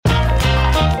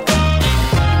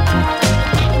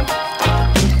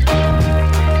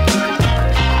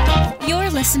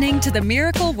listening to the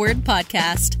Miracle Word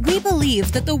Podcast. We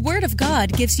believe that the Word of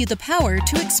God gives you the power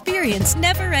to experience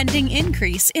never-ending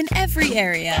increase in every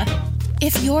area.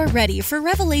 If you're ready for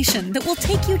revelation that will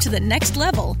take you to the next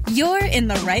level, you're in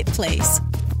the right place.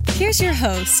 Here's your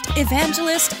host,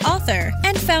 evangelist, author,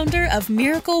 and founder of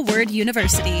Miracle Word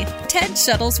University, Ted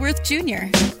Shuttlesworth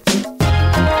Jr.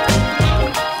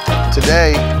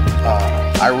 Today,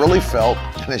 I really felt,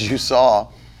 and as you saw,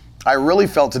 I really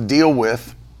felt to deal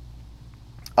with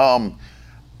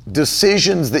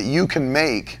decisions that you can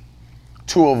make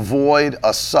to avoid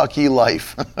a sucky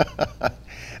life.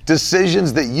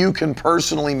 Decisions that you can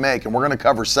personally make, and we're going to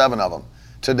cover 7 of them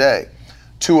today,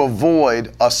 to avoid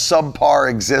a subpar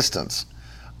existence.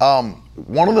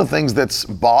 One of the things that's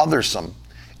bothersome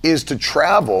is to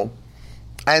travel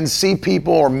and see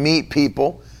people or meet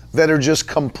people that are just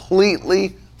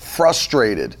completely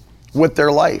frustrated with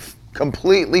their life,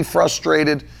 completely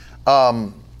frustrated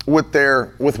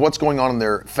with what's going on in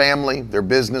their family, their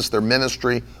business, their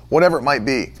ministry, whatever it might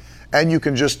be. And you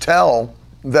can just tell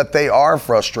that they are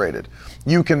frustrated.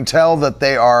 You can tell that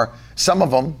they are, some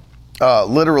of them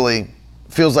literally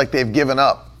feels like they've given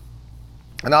up.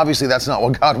 And obviously that's not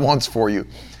what God wants for you.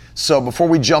 So before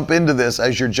we jump into this,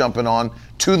 as you're jumping on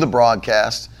to the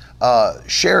broadcast,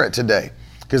 share it today,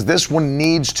 because this one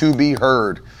needs to be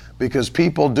heard, because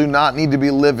people do not need to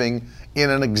be living in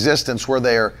an existence where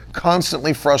they are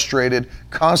constantly frustrated,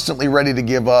 constantly ready to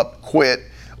give up, quit,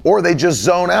 or they just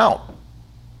zone out.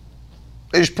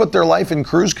 They just put their life in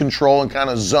cruise control and kind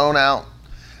of zone out.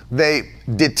 They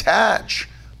detach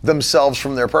themselves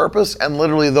from their purpose, and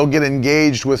literally they'll get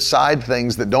engaged with side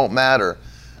things that don't matter,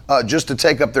 just to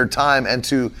take up their time and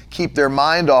to keep their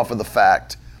mind off of the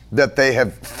fact that they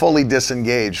have fully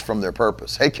disengaged from their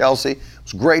purpose. Hey, Kelsey,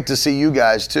 it's great to see you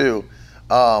guys too.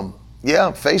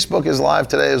 Yeah, Facebook is live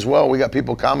today as well. We got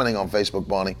people commenting on Facebook,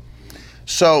 Bonnie.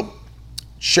 So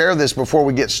share this before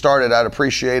we get started. I'd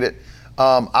appreciate it.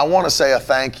 I want to say a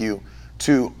thank you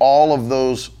to all of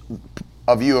those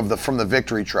of you from the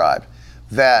Victory Tribe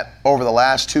that over the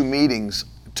last 2 meetings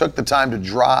took the time to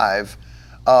drive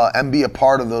and be a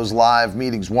part of those live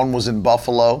meetings. One was in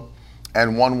Buffalo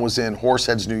and one was in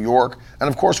Horseheads, New York. And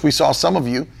of course, we saw some of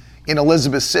you in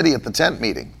Elizabeth City at the tent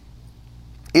meeting.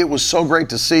 It was so great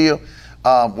to see you.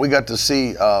 We got to see,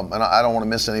 and I don't want to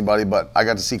miss anybody, but I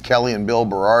got to see Kelly and Bill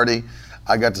Berardi.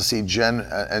 I got to see Jen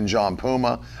and John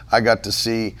Puma. I got to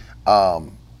see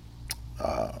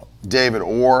David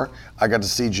Orr. I got to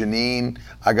see Janine.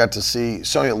 I got to see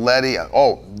Sonia Letty.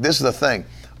 Oh, this is the thing.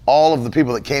 All of the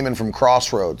people that came in from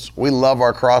Crossroads. We love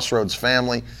our Crossroads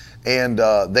family. And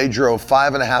they drove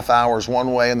 5.5 hours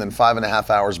one way and then 5.5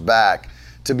 hours back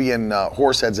to be in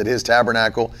Horseheads at his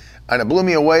tabernacle. And it blew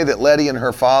me away that Letty and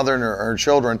her father and her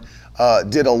children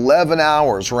did 11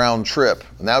 hours round trip,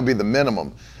 and that would be the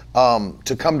minimum,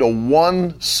 to come to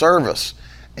one service.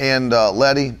 And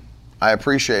Letty, I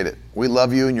appreciate it. We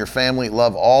love you and your family,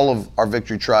 love all of our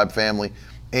Victory Tribe family.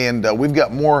 And we've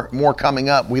got more coming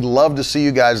up. We'd love to see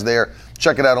you guys there.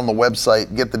 Check it out on the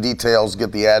website, get the details,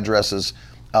 get the addresses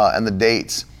and the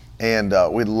dates. And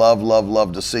we'd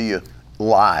love to see you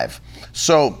live.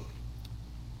 So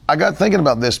I got thinking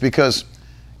about this because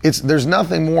there's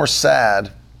nothing more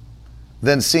sad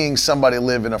than seeing somebody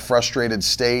live in a frustrated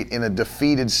state, in a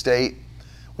defeated state,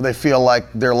 where they feel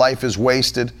like their life is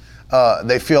wasted.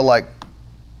 They feel like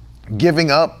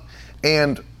giving up.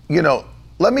 And,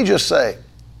 let me just say,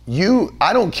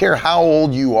 I don't care how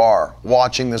old you are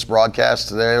watching this broadcast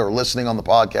today or listening on the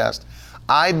podcast.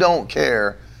 I don't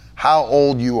care how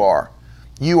old you are.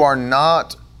 You are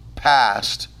not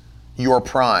past your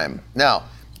prime. Now,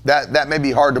 that may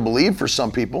be hard to believe for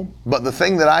some people, but the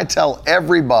thing that I tell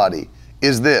everybody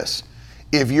is this: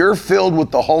 if you're filled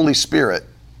with the Holy Spirit,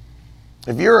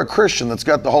 if you're a Christian that's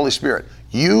got the Holy Spirit,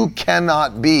 you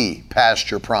cannot be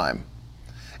past your prime.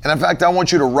 And in fact, I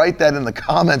want you to write that in the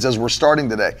comments as we're starting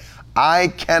today. I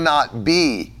cannot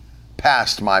be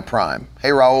past my prime. Hey,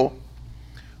 Raul,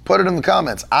 put it in the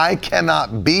comments. I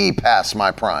cannot be past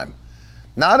my prime.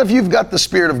 Not if you've got the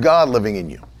Spirit of God living in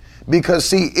you. Because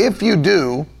see, if you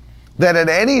do, then at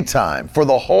any time, for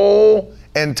the whole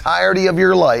entirety of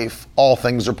your life, all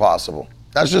things are possible.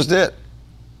 That's just it.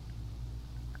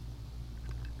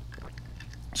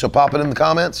 So pop it in the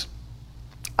comments.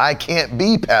 I can't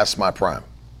be past my prime.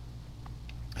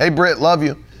 Hey, Britt, love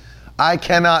you. I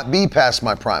cannot be past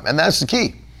my prime. And that's the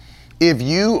key. If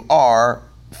you are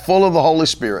full of the Holy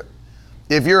Spirit,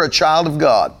 if you're a child of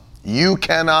God, you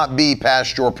cannot be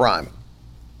past your prime.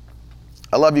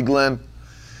 I love you, Glenn.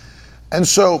 And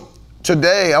so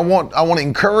today I want to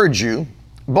encourage you,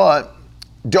 but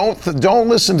don't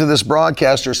listen to this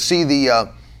broadcast or see the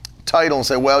title and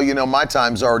say, well, my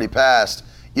time's already passed.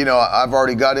 I've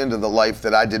already got into the life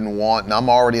that I didn't want, and I'm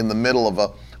already in the middle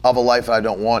of a life I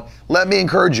don't want. Let me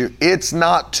encourage you, it's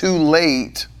not too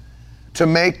late to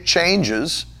make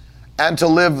changes and to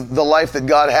live the life that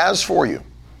God has for you,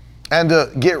 and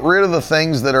to get rid of the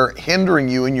things that are hindering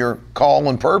you in your call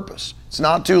and purpose. It's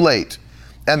not too late.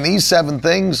 And these 7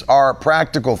 things are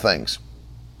practical things.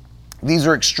 These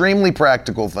are extremely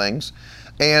practical things,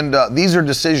 and these are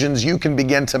decisions you can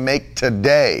begin to make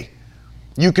today.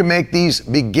 You can make these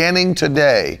beginning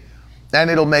today, and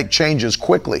it'll make changes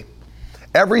quickly.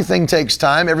 Everything takes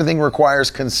time, everything requires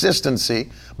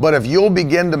consistency, but if you'll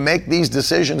begin to make these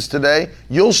decisions today,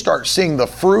 you'll start seeing the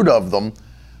fruit of them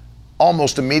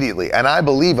almost immediately, and I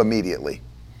believe immediately,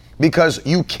 because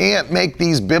you can't make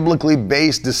these biblically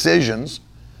based decisions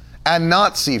and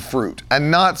not see fruit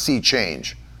and not see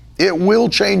change. It will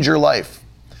change your life.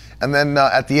 And then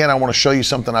at the end, I want to show you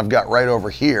something I've got right over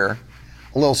here,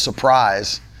 a little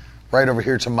surprise, right over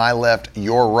here to my left,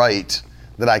 your right,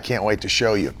 that I can't wait to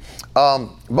show you.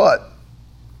 But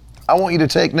I want you to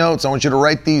take notes. I want you to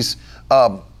write these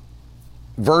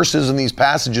verses and these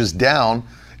passages down,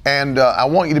 and I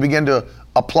want you to begin to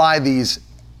apply these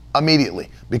immediately,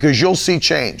 because you'll see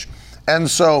change. And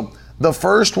so the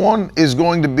first one is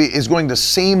going to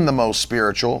seem the most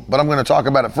spiritual, but I'm going to talk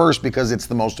about it first because it's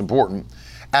the most important.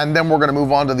 And then we're going to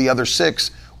move on to the other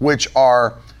 6, which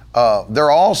are,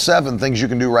 they're all 7 things you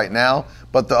can do right now,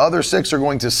 but the other 6 are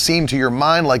going to seem to your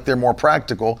mind like they're more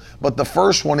practical. But the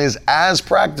first one is as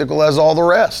practical as all the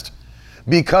rest,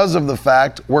 because of the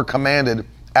fact we're commanded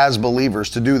as believers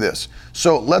to do this.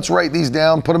 So let's write these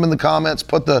down, put them in the comments,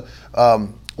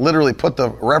 literally put the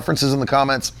references in the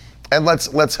comments, and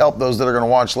let's help those that are going to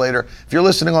watch later. If you're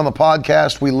listening on the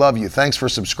podcast, we love you. Thanks for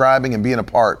subscribing and being a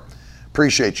part.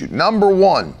 Appreciate you. Number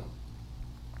 1,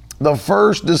 the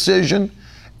first decision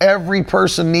every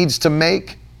person needs to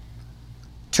make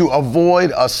to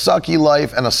avoid a sucky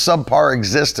life and a subpar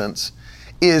existence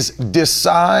is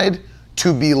decide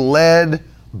to be led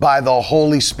by the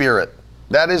Holy Spirit.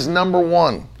 That is number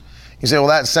 1. You say, well,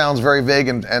 that sounds very vague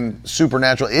and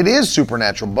supernatural. It is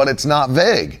supernatural, but it's not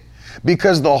vague,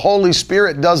 because the Holy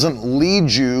Spirit doesn't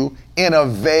lead you in a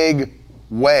vague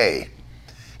way.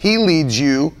 He leads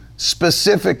you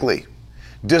specifically.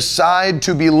 Decide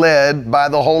to be led by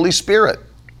the Holy Spirit.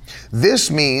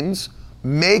 This means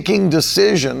making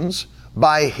decisions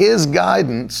by His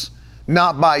guidance,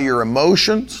 not by your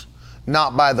emotions,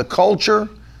 not by the culture,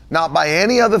 not by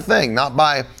any other thing, not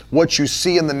by what you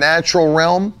see in the natural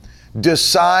realm.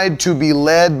 Decide to be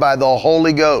led by the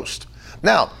Holy Ghost.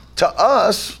 Now, to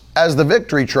us, as the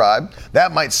Victory Tribe,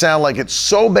 that might sound like it's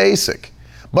so basic,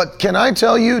 but can I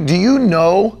tell you, do you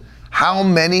know how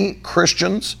many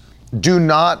Christians do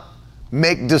not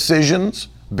make decisions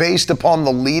based upon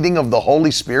the leading of the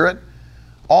Holy Spirit?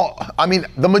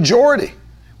 The majority.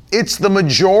 It's the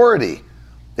majority.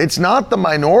 It's not the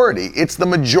minority. It's the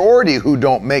majority who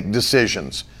don't make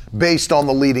decisions based on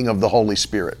the leading of the Holy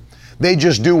Spirit. They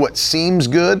just do what seems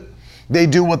good. They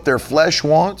do what their flesh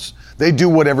wants. They do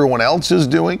what everyone else is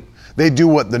doing. They do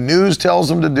what the news tells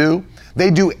them to do.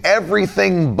 They do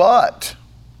everything but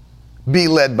be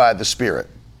led by the Spirit.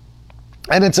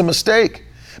 And it's a mistake,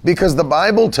 because the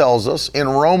Bible tells us in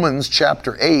Romans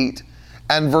chapter 8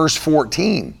 and verse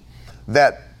 14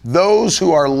 that those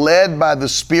who are led by the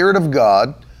Spirit of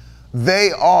God,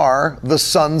 they are the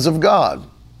sons of God.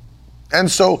 And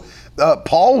so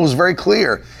Paul was very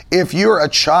clear. If you're a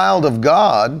child of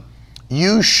God,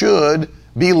 you should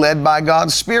be led by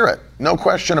God's Spirit. No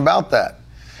question about that.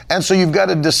 And so you've got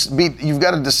to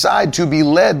decide to be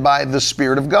led by the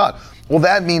Spirit of God. Well,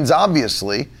 that means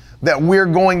obviously that we're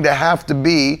going to have to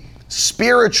be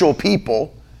spiritual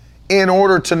people in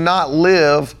order to not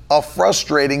live a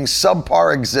frustrating,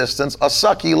 subpar existence, a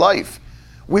sucky life.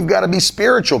 We've got to be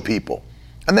spiritual people.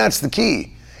 And that's the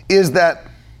key, is that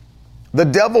the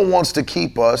devil wants to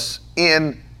keep us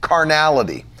in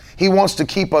carnality. He wants to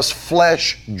keep us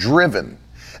flesh-driven.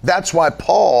 That's why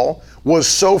Paul was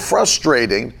so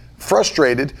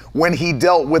frustrated when he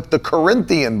dealt with the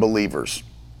Corinthian believers.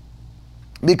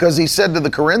 Because he said to the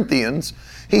Corinthians,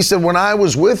 he said, when I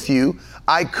was with you,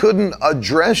 I couldn't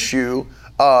address you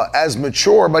as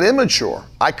mature but immature.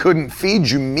 I couldn't feed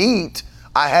you meat.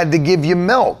 I had to give you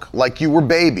milk like you were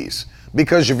babies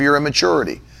because of your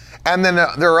immaturity. And then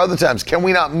there are other times, can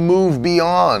we not move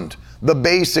beyond the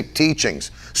basic teachings?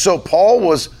 So Paul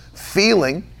was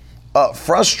feeling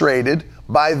frustrated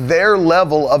by their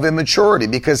level of immaturity,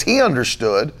 because he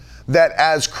understood that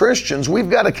as Christians, we've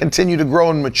got to continue to grow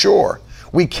and mature.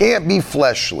 We can't be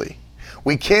fleshly.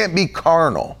 We can't be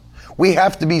carnal. We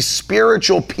have to be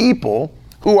spiritual people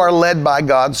who are led by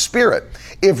God's Spirit.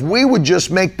 If we would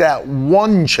just make that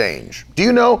one change, do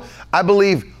you know, I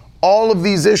believe all of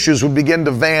these issues would begin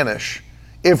to vanish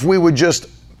if we would just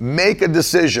make a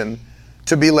decision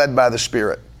to be led by the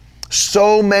Spirit.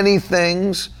 So many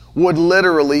things would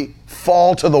literally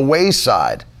fall to the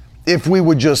wayside if we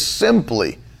would just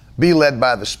simply be led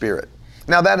by the Spirit.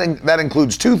 Now that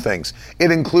includes two things.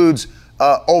 It includes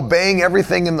obeying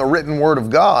everything in the written Word of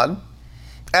God,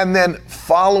 and then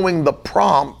following the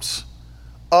prompts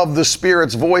of the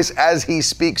Spirit's voice as He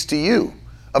speaks to you.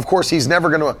 Of course, He's never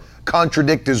going to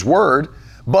contradict His Word,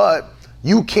 but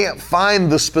you can't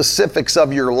find the specifics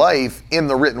of your life in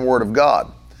the written Word of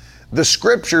God. The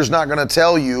Scripture's not going to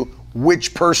tell you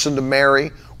which person to marry,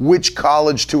 which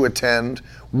college to attend,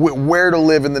 where to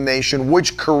live in the nation,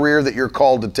 which career that you're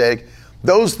called to take.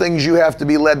 Those things you have to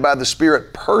be led by the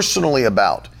Spirit personally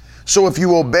about. So if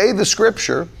you obey the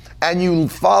Scripture and you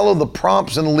follow the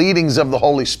prompts and leadings of the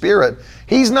Holy Spirit,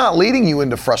 He's not leading you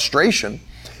into frustration.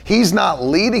 He's not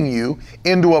leading you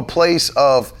into a place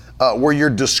of where you're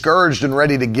discouraged and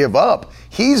ready to give up.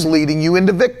 He's leading you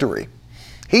into victory.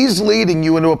 He's leading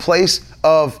you into a place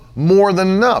of more than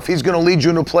enough. He's going to lead you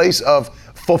into a place of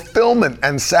fulfillment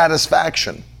and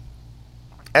satisfaction.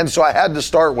 And so I had to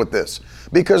start with this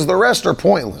because the rest are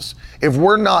pointless. If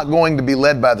we're not going to be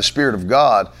led by the Spirit of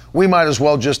God, we might as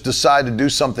well just decide to do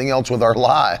something else with our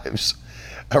lives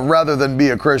rather than be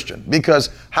a Christian. Because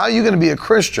how are you going to be a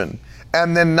Christian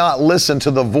and then not listen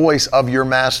to the voice of your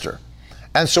master?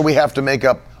 And so we have to make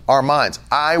up our minds.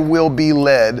 I will be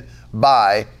led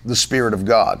by the Spirit of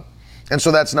God. And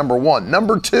so that's number one.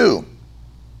 Number two,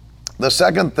 the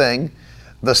second thing,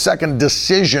 the second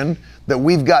decision that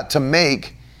we've got to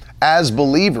make as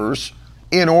believers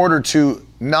in order to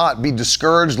not be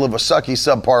discouraged, live a sucky,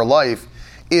 subpar life,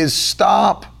 is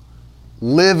stop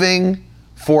living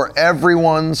for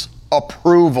everyone's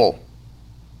approval.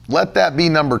 Let that be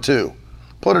number two.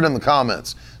 Put it in the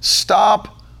comments.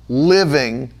 Stop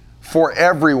living for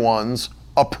everyone's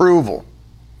approval.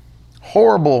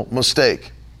 Horrible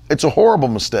mistake. It's a horrible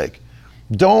mistake.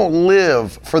 Don't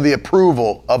live for the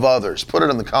approval of others. Put it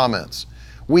in the comments.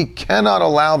 We cannot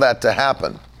allow that to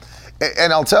happen.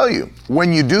 And I'll tell you,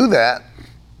 when you do that,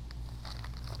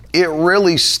 it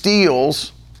really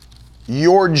steals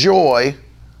your joy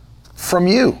from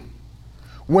you.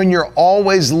 When you're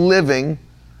always living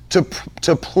to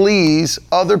please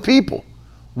other people.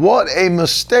 What a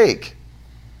mistake.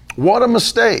 What a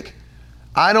mistake.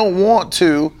 I don't want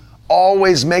to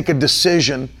always make a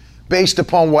decision based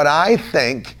upon what I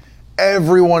think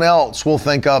everyone else will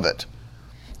think of it.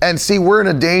 And see, we're in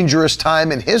a dangerous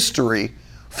time in history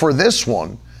for this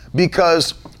one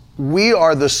because we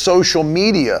are the social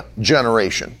media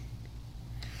generation.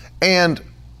 And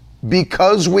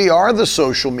because we are the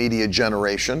social media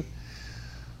generation,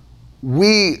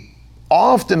 we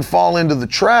often fall into the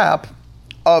trap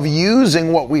of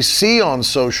using what we see on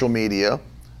social media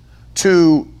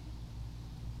to,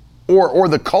 or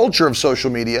the culture of social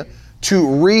media, to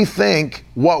rethink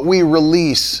what we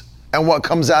release and what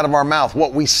comes out of our mouth,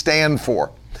 what we stand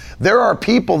for. There are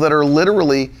people that are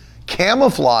literally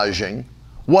camouflaging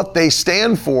what they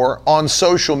stand for on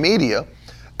social media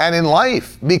and in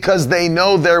life because they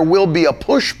know there will be a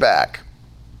pushback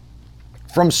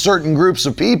from certain groups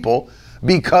of people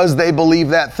because they believe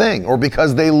that thing or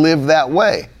because they live that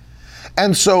way.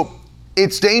 And so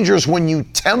it's dangerous when you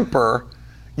temper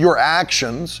your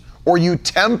actions or you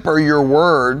temper your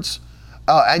words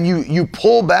and you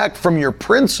pull back from your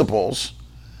principles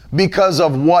because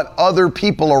of what other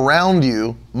people around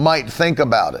you might think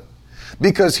about it.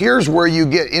 Because here's where you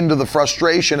get into the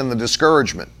frustration and the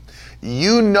discouragement.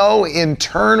 You know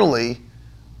internally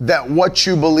that what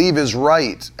you believe is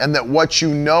right and that what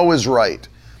you know is right.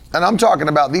 And I'm talking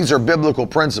about these are biblical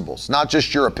principles, not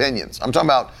just your opinions. I'm talking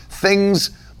about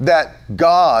things that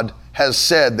God has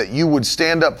said that you would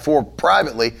stand up for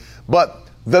privately, but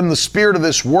then the spirit of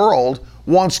this world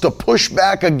wants to push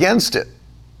back against it.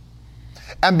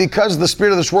 And because the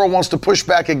spirit of this world wants to push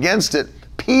back against it,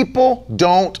 people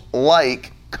don't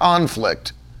like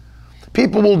conflict.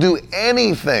 People will do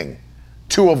anything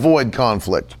to avoid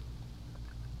conflict.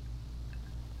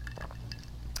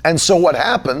 And so what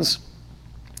happens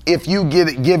if you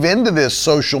give into this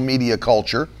social media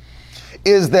culture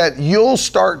is that you'll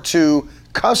start to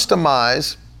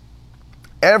customize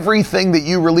everything that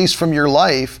you release from your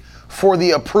life for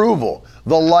the approval,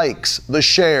 the likes, the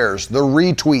shares, the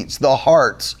retweets, the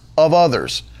hearts of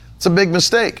others. It's a big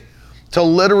mistake to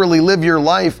literally live your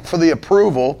life for the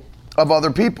approval of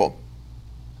other people.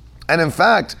 And in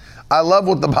fact, I love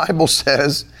what the Bible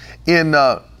says in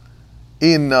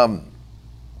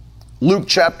Luke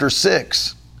chapter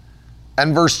 6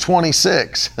 and verse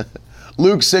 26.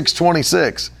 Luke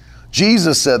 6:26.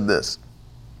 Jesus said this.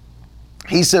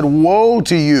 He said, "Woe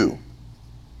to you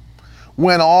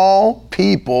when all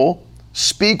people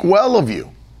speak well of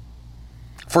you,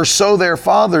 for so their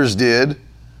fathers did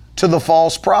to the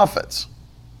false prophets."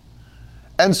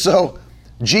 And so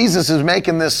Jesus is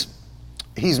making this,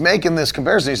 he's making this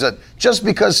comparison. He said, just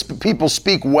because people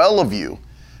speak well of you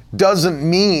doesn't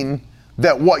mean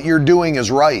that what you're doing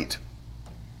is right.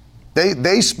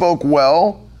 They spoke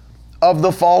well of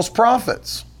the false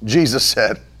prophets, Jesus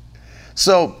said.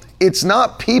 So it's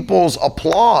not people's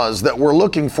applause that we're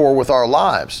looking for with our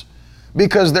lives,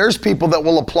 because there's people that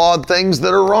will applaud things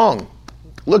that are wrong.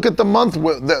 Look at the month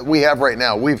that we have right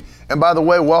now. And by the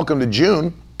way, welcome to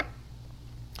June.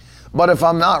 But if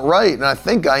I'm not right, and I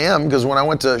think I am, because when I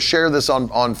went to share this on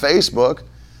Facebook,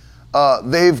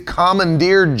 they've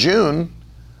commandeered June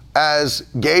as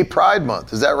Gay Pride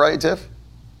Month. Is that right, Tiff?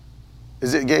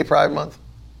 Is it Gay Pride Month?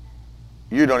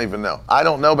 You don't even know. I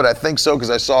don't know, but I think so, because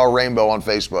I saw a rainbow on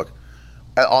Facebook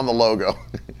on the logo.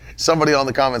 Somebody on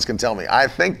the comments can tell me. I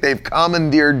think they've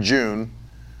commandeered June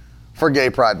for Gay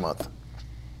Pride Month.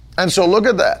 And so look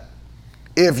at that.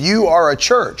 If you are a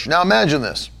church, now imagine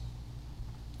this.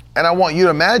 And I want you to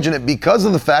imagine it because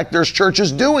of the fact there's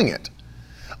churches doing it.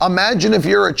 Imagine if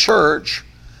you're a church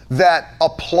that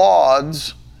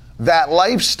applauds that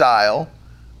lifestyle,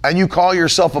 and you call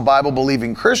yourself a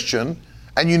Bible-believing Christian,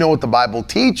 and you know what the Bible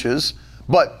teaches,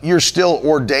 but you're still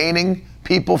ordaining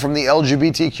people from the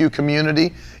LGBTQ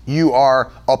community. You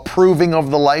are approving of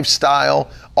the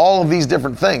lifestyle, all of these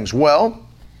different things. Well,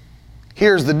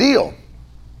 here's the deal.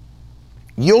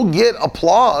 You'll get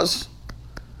applause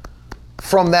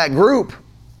from that group.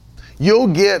 You'll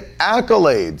get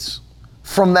accolades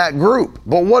from that group.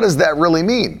 But what does that really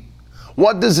mean?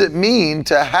 What does it mean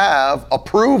to have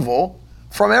approval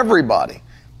from everybody?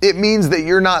 It means that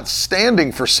you're not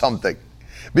standing for something.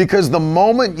 Because the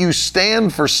moment you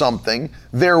stand for something,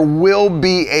 there will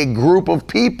be a group of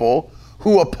people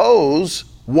who oppose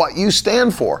what you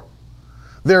stand for.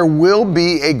 There will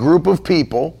be a group of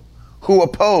people who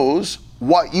oppose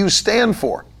what you stand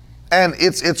for. And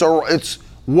it's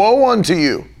woe unto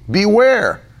you,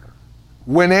 beware,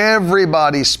 when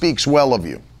everybody speaks well of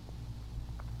you.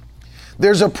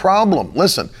 There's a problem.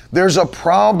 Listen, there's a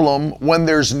problem when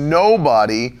there's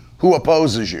nobody who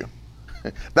opposes you.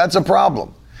 That's a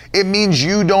problem. It means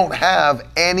you don't have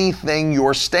anything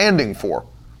you're standing for.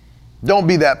 Don't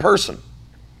be that person.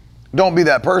 Don't be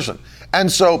that person.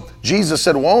 And so Jesus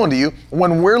said, woe unto you.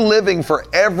 When we're living for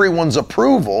everyone's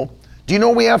approval, do you know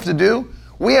what we have to do?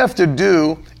 We have to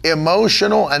do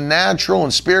emotional and natural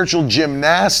and spiritual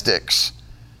gymnastics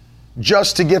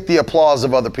just to get the applause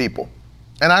of other people.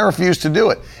 And I refuse to do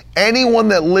it. Anyone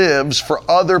that lives for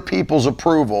other people's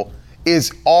approval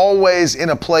is always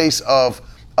in a place of,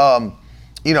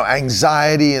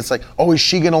 anxiety. It's like, oh, is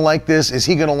she going to like this? Is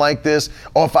he going to like this?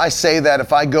 Oh, if I say that,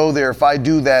 if I go there, if I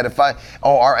do that,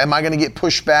 am I going to get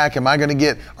pushed back?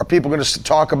 Are people going to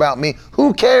talk about me?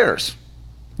 Who cares?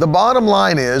 The bottom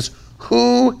line is,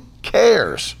 who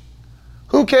cares?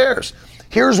 Who cares?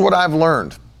 Here's what I've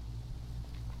learned.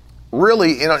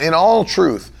 Really, in all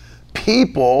truth,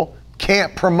 people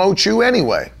can't promote you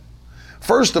anyway.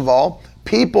 First of all,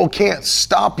 people can't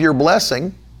stop your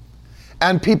blessing,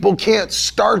 and people can't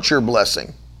start your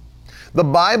blessing. The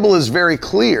Bible is very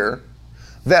clear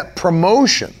that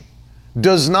promotion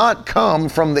does not come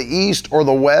from the east or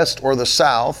the west or the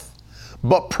south,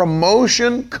 but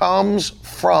promotion comes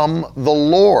from the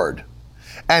Lord.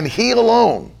 And He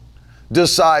alone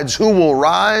decides who will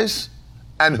rise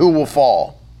and who will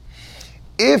fall.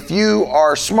 If you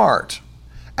are smart,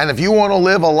 and if you want to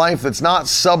live a life that's not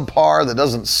subpar, that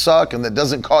doesn't suck, and that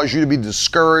doesn't cause you to be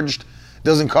discouraged,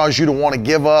 doesn't cause you to want to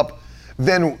give up,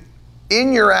 then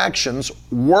in your actions,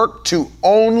 work to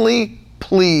only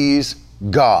please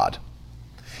God.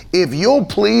 If you'll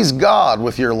please God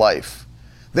with your life,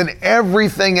 then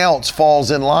everything else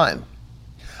falls in line.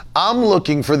 I'm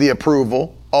looking for the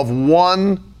approval of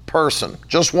one person,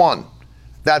 just one.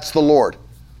 That's the Lord.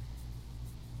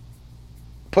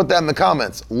 Put that in the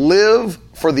comments. Live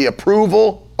for the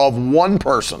approval of one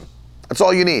person. That's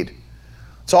all you need.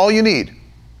 That's all you need.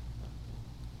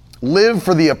 Live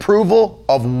for the approval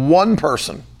of one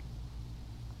person.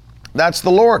 That's the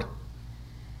Lord.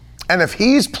 And if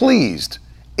He's pleased,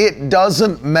 it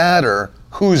doesn't matter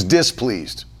who's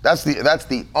displeased. That's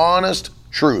the honest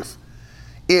truth.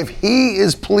 If He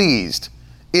is pleased,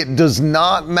 it does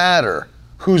not matter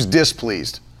who's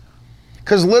displeased.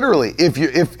 Because literally,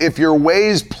 if your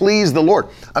ways please the Lord.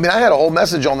 I mean, I had a whole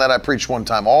message on that I preached one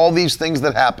time. All these things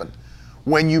that happen.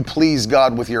 when you please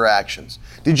God with your actions.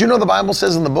 Did you know the Bible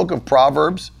says in the book of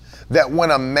Proverbs that when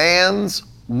a man's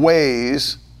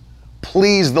ways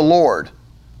please the Lord,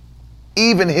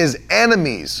 even his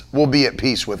enemies will be at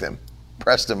peace with him?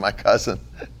 Preston, my cousin,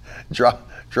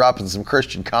 dropping some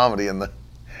Christian comedy in the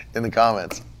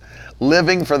comments.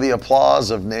 Living for the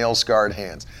applause of nail-scarred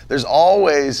hands. There's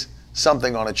always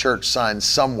something on a church sign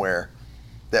somewhere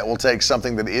that will take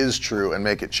something that is true and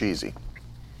make it cheesy.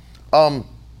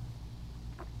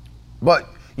 But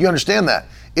you understand that,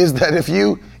 is that if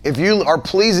you are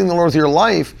pleasing the Lord with your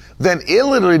life, then it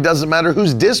literally doesn't matter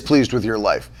who's displeased with your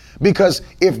life. Because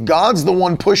if God's the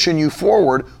one pushing you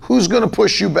forward, who's going to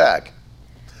push you back?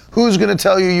 Who's going to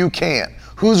tell you you can't?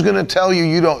 Who's going to tell you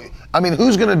you don't? I mean,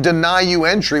 who's going to deny you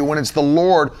entry when it's the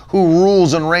Lord who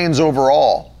rules and reigns over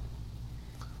all?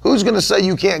 Who's going to say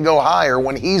you can't go higher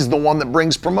when he's the one that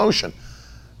brings promotion?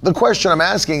 The question I'm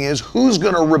asking is, who's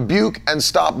going to rebuke and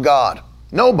stop God?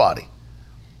 Nobody.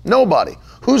 Nobody.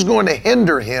 Who's going to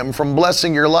hinder him from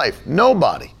blessing your life?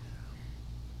 Nobody.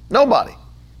 Nobody.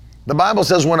 The Bible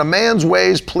says when a man's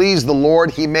ways please the Lord,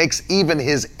 he makes even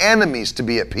his enemies to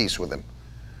be at peace with him.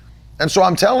 And so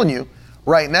I'm telling you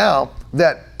right now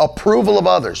that approval of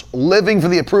others, living for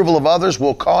the approval of others,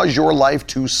 will cause your life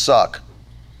to suck.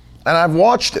 And I've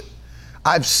watched it.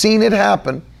 I've seen it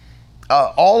happen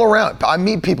all around. I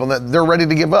meet people that they're ready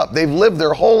to give up. They've lived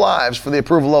their whole lives for the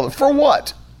approval of others. For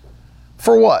what?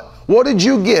 For what? What did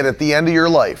you get at the end of your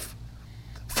life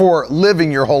for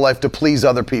living your whole life to please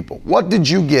other people? What did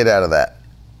you get out of that?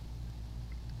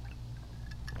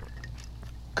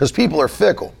 Because people are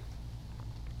fickle.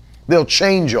 They'll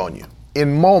change on you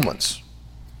in moments.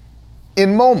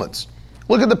 In moments.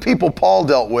 Look at the people Paul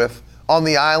dealt with on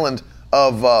the island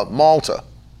of Malta,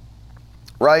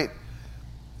 right?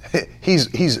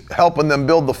 He's helping them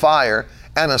build the fire,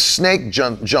 and a snake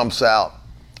jumps out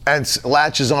and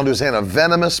latches onto his hand, a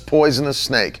venomous, poisonous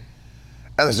snake.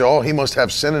 And they say, oh, he must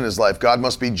have sin in his life. God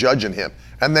must be judging him.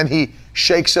 And then he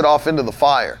shakes it off into the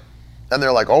fire. And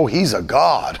they're like, oh, he's a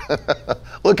god.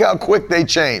 Look how quick they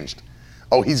changed.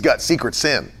 Oh, he's got secret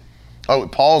sin. Oh,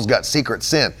 Paul's got secret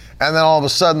sin. And then all of a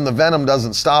sudden the venom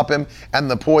doesn't stop him and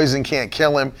the poison can't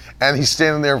kill him. And he's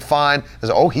standing there fine. And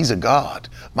say, oh, he's a god.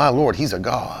 My Lord, he's a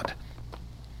god.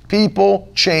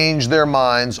 People change their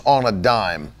minds on a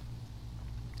dime.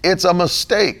 It's a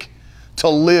mistake to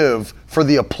live for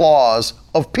the applause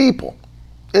of people.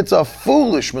 It's a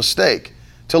foolish mistake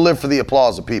to live for the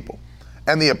applause of people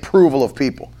and the approval of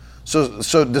people.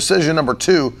 So decision number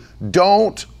 2,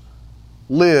 don't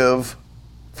live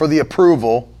for the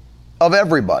approval of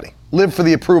everybody. Live for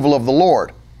the approval of the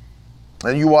Lord.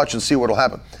 And you watch and see what will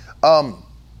happen.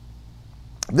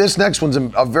 This next one's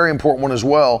a very important one as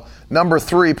well. Number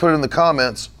 3, put it in the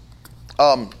comments.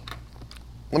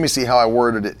 Let me see how I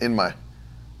worded it in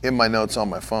my notes on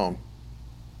my phone.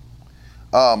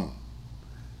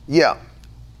 Yeah.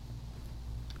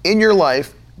 In your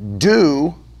life,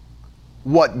 do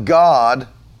what God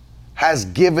has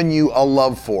given you a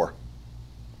love for.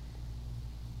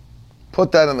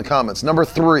 Put that in the comments. Number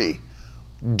 3,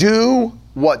 do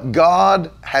what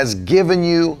God has given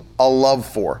you a love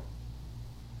for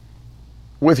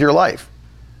with your life.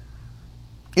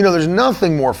 You know, there's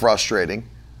nothing more frustrating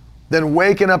than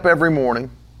waking up every morning,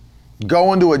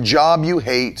 going to a job you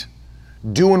hate,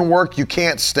 doing work you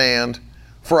can't stand,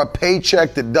 for a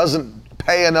paycheck that doesn't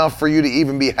pay enough for you to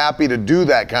even be happy to do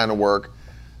that kind of work,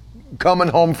 coming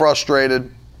home frustrated.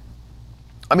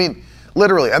 I mean,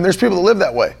 literally, and there's people that live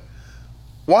that way.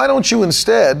 Why don't you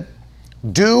instead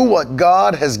do what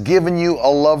God has given you a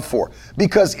love for?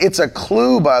 Because it's a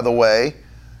clue, by the way,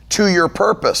 to your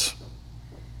purpose.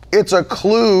 It's a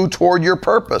clue toward your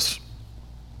purpose.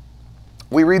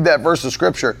 We read that verse of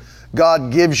scripture,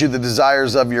 God gives you the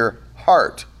desires of your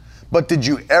heart. But did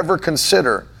you ever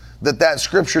consider that that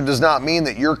scripture does not mean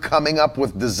that you're coming up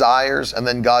with desires and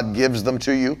then God gives them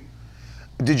to you?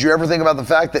 Did you ever think about the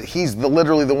fact that he's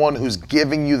literally the one who's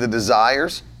giving you the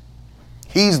desires?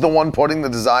 He's the one putting the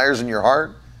desires in your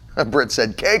heart? Britt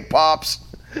said, cake pops.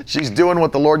 She's doing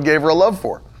what the Lord gave her a love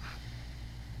for.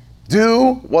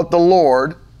 Do what the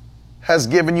Lord has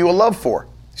given you a love for.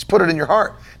 He's put it in your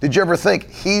heart. Did you ever think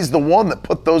he's the one that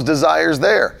put those desires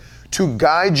there to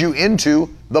guide you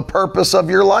into the purpose of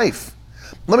your life?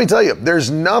 Let me tell you,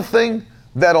 there's nothing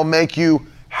that'll make you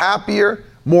happier,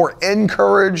 more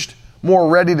encouraged, more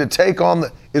ready to take on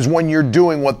is when you're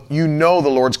doing what you know the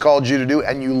Lord's called you to do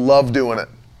and you love doing it.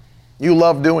 You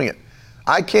love doing it.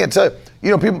 I can't tell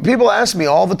you, people ask me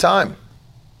all the time,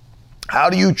 how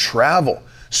do you travel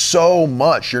so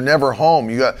much? You're never home.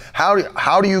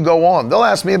 How do you go on? They'll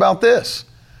ask me about this.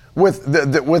 with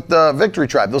the Victory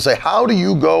Tribe. They'll say, how do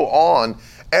you go on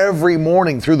every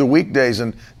morning through the weekdays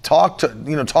and talk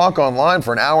online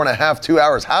for an hour and a half, 2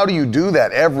 hours? How do you do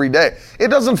that every day? It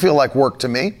doesn't feel like work to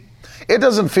me. It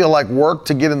doesn't feel like work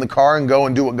to get in the car and go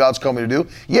and do what God's called me to do.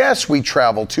 Yes, we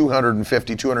travel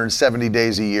 250, 270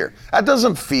 days a year. That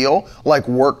doesn't feel like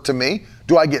work to me.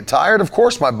 Do I get tired? Of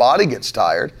course, my body gets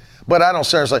tired. But I don't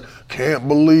say, it's like, can't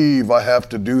believe I have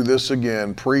to do this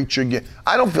again, preach again.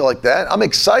 I don't feel like that. I'm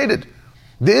excited.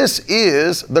 This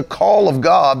is the call of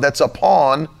God that's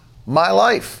upon my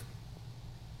life.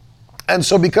 And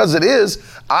so because it is,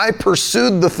 I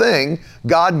pursued the thing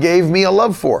God gave me a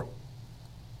love for.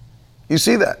 You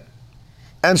see that?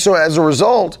 And so as a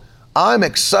result, I'm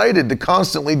excited to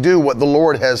constantly do what the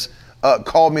Lord has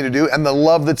called me to do, and the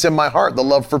love that's in my heart, the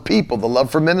love for people, the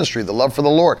love for ministry, the love for the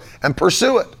Lord, and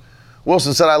pursue it.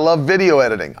 Wilson said, I love video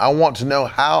editing. I want to know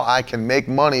how I can make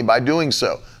money by doing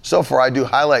so. So far, I do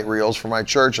highlight reels for my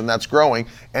church, and that's growing.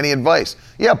 Any advice?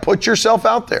 Yeah, put yourself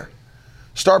out there.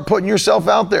 Start putting yourself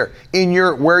out there in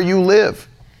where you live,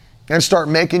 and start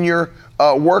making your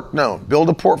work known. Build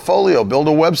a portfolio. Build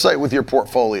a website with your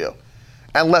portfolio,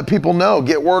 and let people know.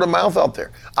 Get word of mouth out there.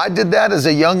 I did that as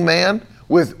a young man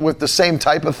with the same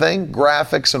type of thing,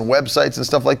 graphics and websites and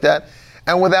stuff like that,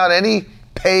 and without any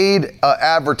paid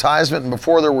advertisement, and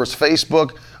before there was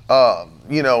Facebook,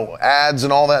 ads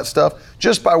and all that stuff,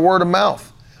 just by word of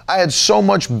mouth. I had so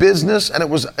much business, and it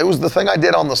was the thing I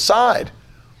did on the side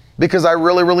because I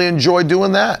really, really enjoyed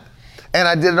doing that. And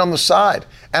I did it on the side,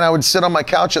 and I would sit on my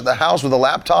couch at the house with a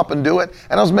laptop and do it,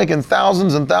 and I was making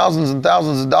thousands and thousands and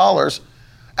thousands of dollars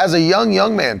as a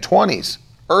young man, 20s,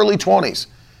 early 20s,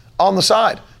 on the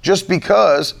side, just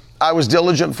because I was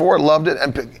diligent for it, loved it,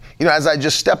 and as I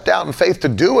just stepped out in faith to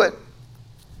do it,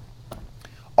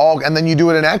 and then you do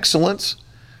it in excellence,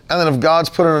 and then if God's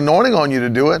put an anointing on you to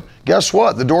do it, guess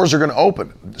what? The doors are going to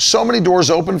open. So many doors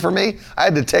open for me, I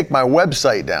had to take my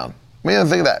website down. I mean,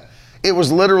 think of that. It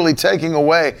was literally taking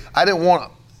away. I didn't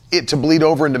want it to bleed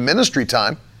over into ministry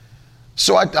time,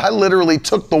 so I literally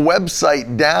took the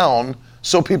website down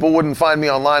so people wouldn't find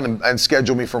me online and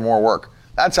schedule me for more work.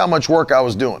 That's how much work I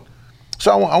was doing.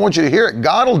 So I want you to hear it.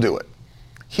 God will do it.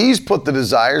 He's put the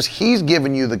desires. He's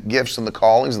given you the gifts and the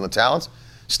callings and the talents.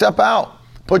 Step out.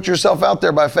 Put yourself out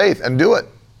there by faith and do it.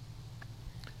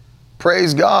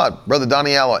 Praise God. Brother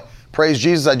Donnie Alloy. Praise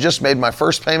Jesus. I just made my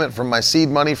first payment from my seed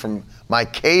money from my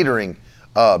catering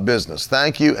business.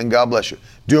 Thank you, and God bless you.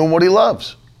 Doing what he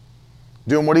loves.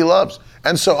 Doing what he loves.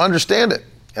 And so understand it.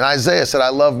 And Isaiah said, I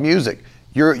love music.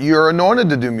 You're anointed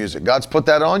to do music. God's put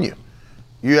that on you.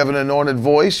 You have an anointed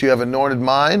voice. You have an anointed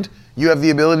mind. You have the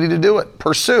ability to do it.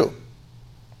 Pursue.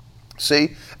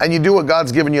 See? And you do what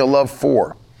God's given you a love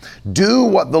for. Do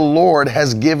what the Lord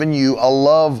has given you a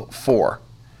love for.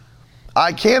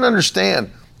 I can't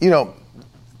understand,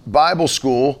 Bible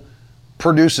school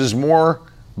produces more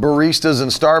baristas in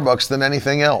Starbucks than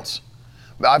anything else.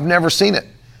 I've never seen it.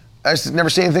 I've never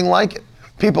seen anything like it.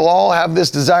 People all have this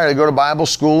desire to go to Bible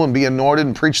school and be anointed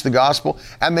and preach the gospel,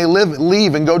 and they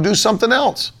leave and go do something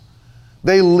else.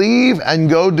 They leave and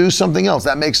go do something else.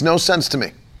 That makes no sense to me.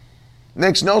 It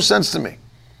makes no sense to me.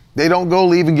 They don't go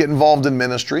leave and get involved in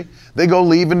ministry. They go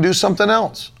leave and do something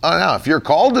else. Now, if you're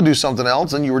called to do something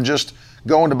else and you were just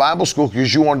going to Bible school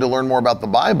because you wanted to learn more about the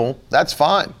Bible, that's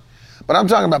fine. But I'm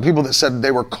talking about people that said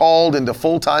they were called into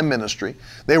full-time ministry.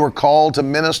 They were called to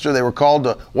minister. They were called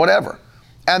to whatever.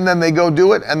 And then they go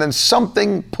do it, and then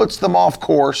something puts them off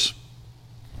course,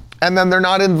 and then they're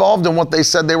not involved in what they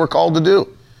said they were called to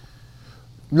do.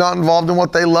 Not involved in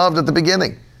what they loved at the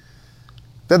beginning.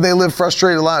 Then they live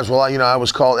frustrated lives. Well, I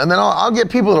was called. And then I'll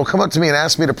get people that will come up to me and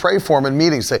ask me to pray for them in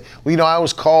meetings. Say, well, I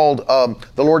was called,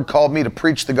 the Lord called me to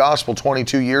preach the gospel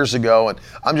 22 years ago, and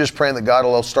I'm just praying that God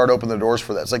will start opening the doors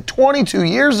for that. It's like 22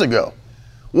 years ago.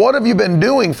 What have you been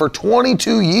doing for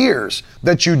 22 years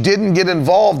that you didn't get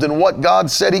involved in what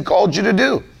God said he called you to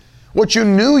do? What you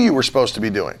knew you were supposed to be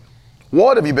doing?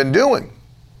 What have you been doing?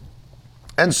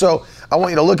 And so I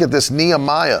want you to look at this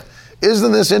Nehemiah.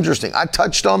 Isn't this interesting? I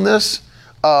touched on this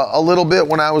a little bit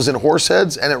when I was in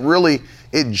Horseheads, and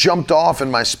it jumped off in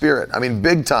my spirit. I mean,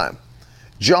 big time.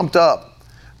 Jumped up.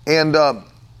 And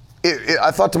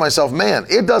I thought to myself, man,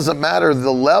 it doesn't matter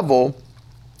the level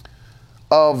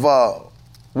of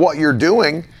what you're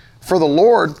doing for the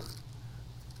Lord.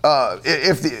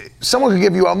 If someone could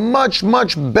give you a much,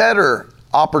 much better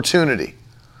opportunity.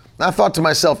 And I thought to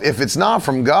myself, if it's not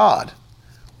from God,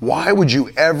 why would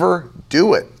you ever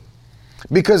do it?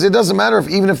 Because it doesn't matter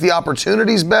even if the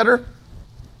opportunity's better,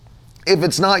 if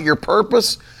it's not your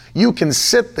purpose, you can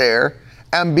sit there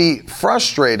and be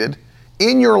frustrated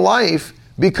in your life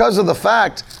because of the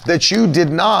fact that you did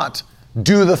not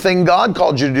do the thing God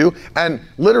called you to do. And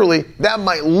literally, that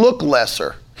might look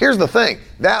lesser. Here's the thing,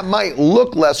 that might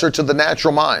look lesser to the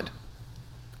natural mind.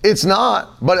 It's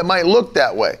not, but it might look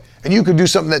that way. And you could do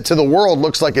something that to the world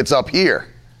looks like it's up here.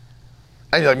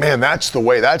 And you're like, man, that's the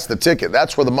way, that's the ticket,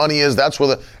 that's where the money is, that's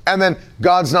where and then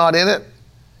God's not in it.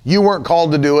 You weren't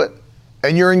called to do it,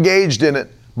 and you're engaged in it,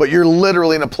 but you're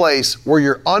literally in a place where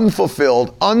you're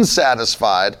unfulfilled,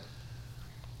 unsatisfied.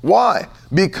 Why?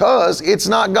 Because it's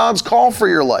not God's call for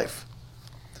your life.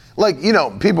 Like,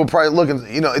 people probably looking,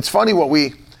 it's funny what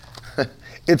we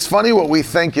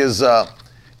think is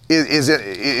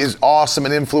awesome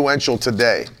and influential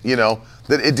today,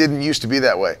 that it didn't used to be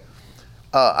that way.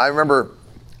 I remember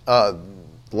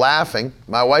laughing.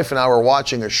 My wife and I were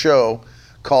watching a show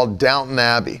called Downton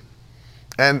Abbey.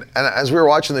 And as we were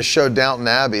watching the show Downton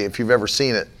Abbey, if you've ever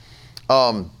seen it,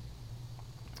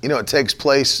 it takes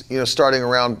place, starting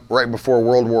around right before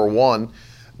World War I,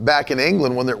 back in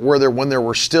England when there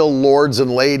were still lords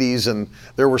and ladies, and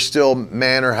there were still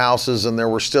manor houses, and there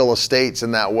were still estates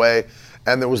in that way,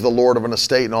 and there was the lord of an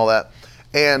estate and all that.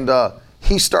 And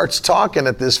he starts talking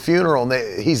at this funeral,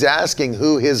 and he's asking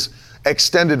who his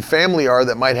extended family are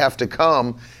that might have to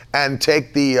come and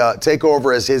take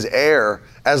over as his heir,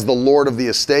 as the lord of the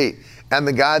estate. And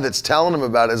the guy that's telling him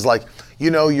about it is like,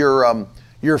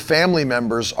 your family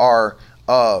members are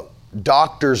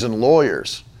doctors and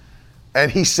lawyers. And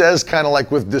he says, kind of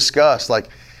like with disgust, like,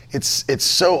 it's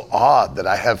so odd that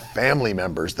I have family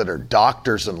members that are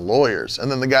doctors and lawyers.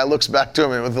 And then the guy looks back to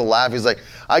him and with a laugh, he's like,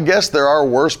 I guess there are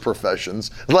worse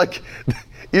professions. Like,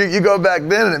 you go back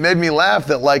then, and it made me laugh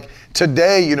that, like,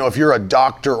 today, if you're a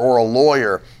doctor or a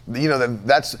lawyer,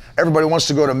 that's everybody wants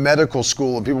to go to medical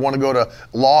school, and people want to go to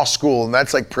law school, and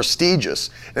that's like prestigious.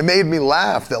 It made me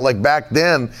laugh that, like, back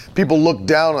then people looked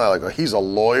down and like, oh, he's a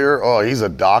lawyer, oh, he's a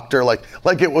doctor, like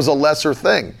it was a lesser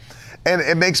thing. And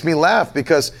it makes me laugh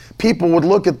because people would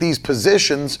look at these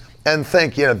positions and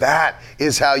think, that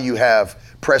is how you have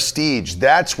prestige.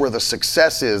 That's where the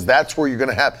success is. That's where you're going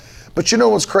to have. But you know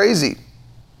what's crazy?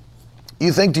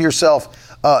 You think to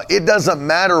yourself, it doesn't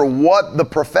matter what the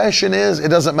profession is. It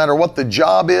doesn't matter what the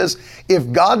job is.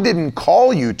 If God didn't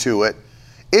call you to it,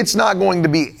 it's not going to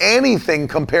be anything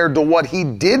compared to what he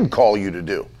did call you to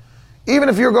do. Even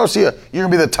if you're going to you're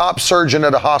going to be the top surgeon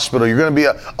at a hospital, you're going to be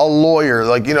a lawyer,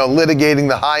 like, litigating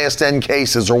the highest end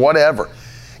cases or whatever.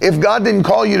 If God didn't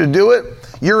call you to do it,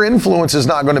 your influence is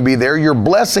not going to be there. Your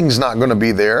blessing's not going to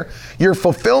be there. Your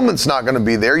fulfillment's not going to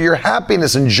be there. Your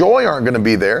happiness and joy aren't going to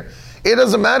be there. It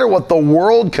doesn't matter what the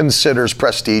world considers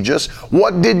prestigious.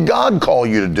 What did God call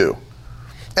you to do?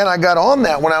 And I got on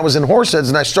that when I was in Horseheads,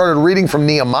 and I started reading from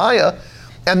Nehemiah,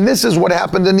 and this is what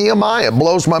happened to Nehemiah. It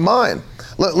blows my mind.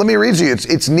 Let me read to you.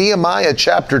 It's Nehemiah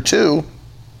chapter 2.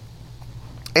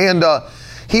 And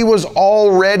he was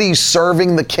already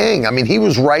serving the king. I mean, he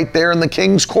was right there in the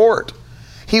king's court.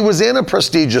 He was in a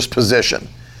prestigious position.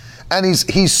 And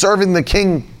he's serving the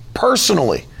king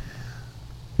personally.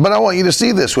 But I want you to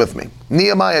see this with me.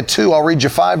 Nehemiah 2, I'll read you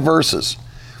 5 verses.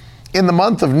 In the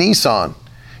month of Nisan,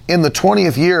 in the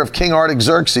 20th year of King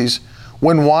Artaxerxes,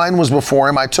 when wine was before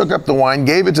him, I took up the wine,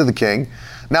 gave it to the king.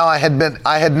 Now I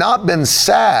had not been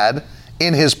sad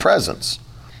in his presence.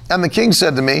 And the king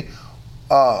said to me,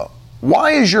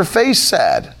 why is your face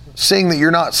sad, seeing that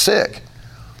you're not sick?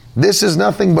 This is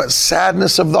nothing but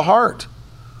sadness of the heart.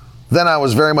 Then I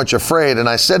was very much afraid, and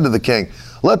I said to the king,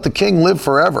 let the king live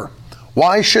forever.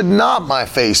 Why should not my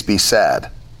face be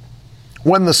sad?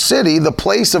 When the city, the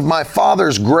place of my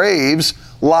father's graves,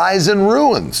 lies in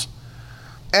ruins,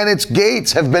 and its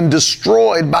gates have been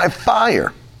destroyed by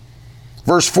fire.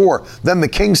 Verse 4, then the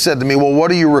king said to me, well, what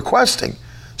are you requesting?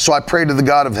 So I prayed to the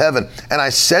God of heaven, and I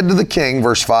said to the king,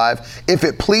 verse 5, if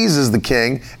it pleases the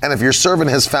king, and if your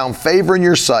servant has found favor in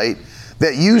your sight,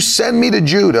 that you send me to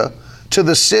Judah, to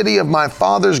the city of my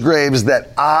father's graves, that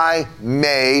I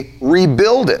may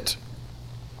rebuild it.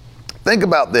 Think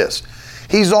about this.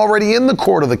 He's already in the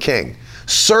court of the king,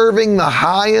 serving the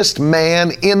highest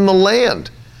man in the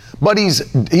land. But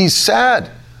he's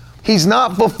sad. He's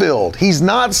not fulfilled. He's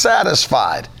not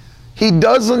satisfied. He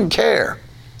doesn't care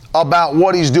about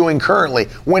what he's doing currently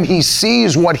when he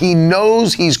sees what he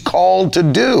knows he's called to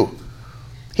do.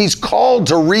 He's called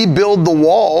to rebuild the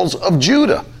walls of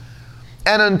Judah.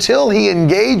 And until he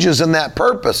engages in that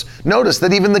purpose, notice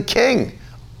that even the king,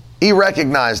 he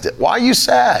recognized it. Why are you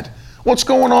sad? What's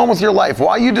going on with your life?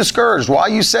 Why are you discouraged? Why are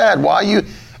you sad? Why are you...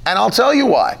 And I'll tell you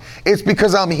why. It's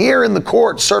because I'm here in the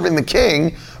court serving the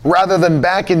king rather than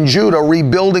back in Judah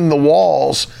rebuilding the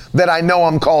walls that I know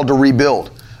I'm called to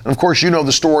rebuild. And of course, you know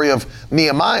the story of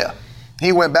Nehemiah.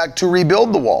 He went back to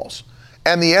rebuild the walls.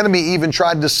 And the enemy even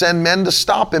tried to send men to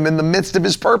stop him in the midst of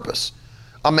his purpose.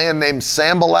 A man named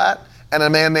Sanballat and a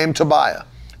man named Tobiah.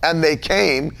 And they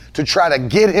came to try to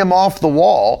get him off the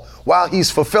wall while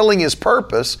he's fulfilling his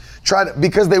purpose,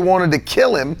 because they wanted to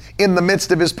kill him in the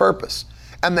midst of his purpose.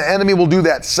 And the enemy will do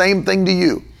that same thing to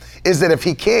you, is that if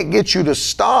he can't get you to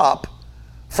stop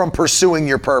from pursuing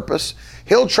your purpose,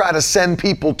 he'll try to send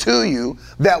people to you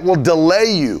that will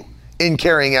delay you in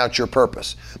carrying out your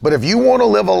purpose. But if you want to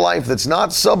live a life that's not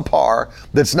subpar,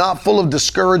 that's not full of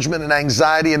discouragement and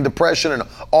anxiety and depression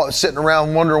and sitting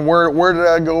around wondering, where did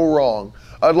I go wrong?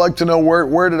 I'd like to know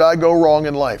where did I go wrong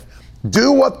in life?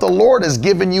 Do what the Lord has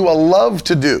given you a love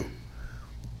to do.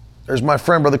 There's my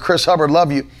friend, Brother Chris Hubbard,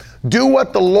 love you. Do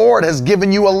what the Lord has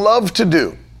given you a love to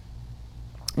do,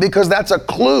 because that's a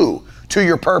clue to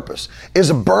your purpose, is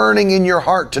a burning in your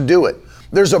heart to do it.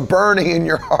 There's a burning in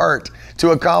your heart to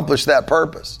accomplish that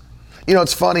purpose. You know,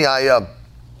 it's funny, I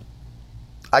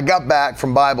got back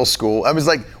from Bible school. I was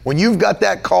like, when you've got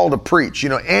that call to preach, you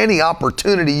know, any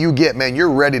opportunity you get, man,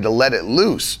 you're ready to let it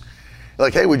loose.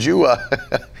 Like, hey, would you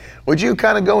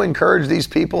kind of go encourage these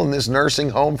people in this nursing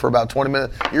home for about 20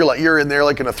 minutes? You're in there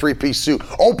like in a 3-piece suit.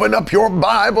 Open up your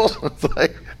Bibles. It's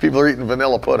like people are eating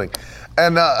vanilla pudding.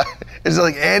 And it's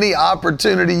like any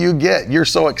opportunity you get, you're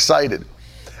so excited.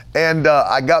 And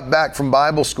I got back from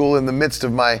Bible school in the midst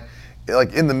of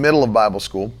in the middle of Bible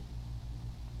school.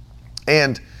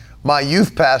 And my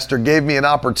youth pastor gave me an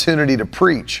opportunity to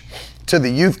preach to the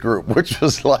youth group, which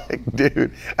was like,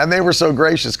 dude. And they were so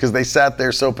gracious because they sat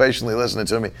there so patiently listening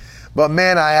to me. But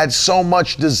man, I had so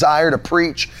much desire to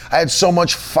preach. I had so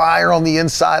much fire on the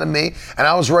inside of me. And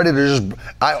I was ready to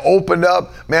I opened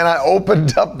up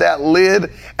that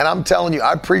lid. And I'm telling you,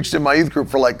 I preached in my youth group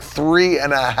for like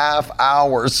 3.5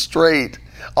 hours straight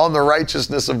on the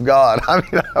righteousness of God. I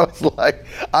mean, I was like,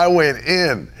 I went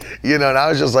in, you know, and I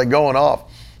was just like going off.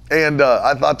 And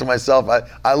I thought to myself,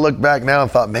 I look back now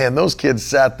and thought, man, those kids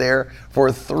sat there for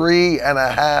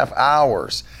 3.5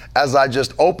 hours as I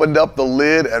just opened up the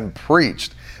lid and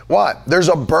preached. Why? There's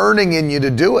a burning in you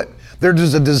to do it.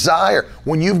 There's a desire.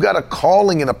 When you've got a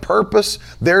calling and a purpose,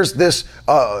 there's this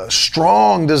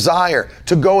strong desire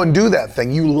to go and do that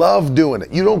thing. You love doing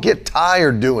it. You don't get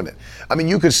tired doing it. I mean,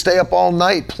 you could stay up all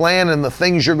night planning the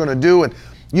things you're going to do, and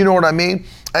you know what I mean?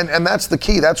 And that's the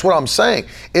key. That's what I'm saying,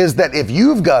 is that if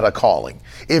you've got a calling,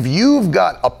 if you've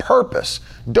got a purpose,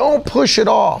 don't push it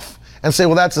off and say,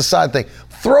 well, that's a side thing.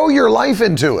 Throw your life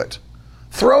into it.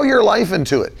 Throw your life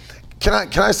into it. Can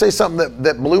I say something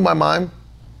that blew my mind?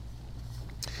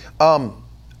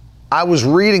 I was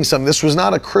reading something. This was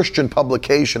not a Christian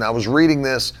publication. I was reading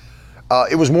this.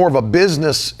 It was more of a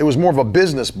business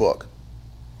book.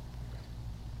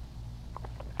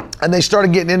 And they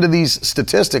started getting into these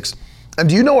statistics. And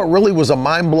do you know what really was a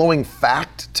mind-blowing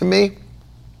fact to me?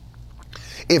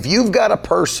 If you've got a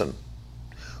person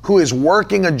who is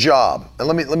working a job, and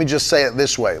let me just say it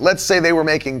this way. Let's say they were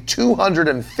making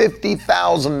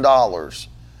 $250,000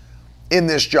 in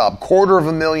this job,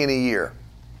 $250,000 a year.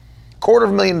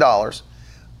 $250,000,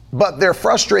 but they're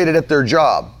frustrated at their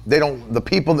job.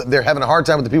 They're having a hard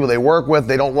time with the people they work with.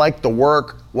 They don't like the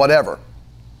work, whatever.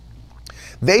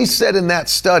 They said in that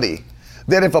study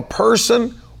that if a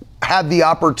person had the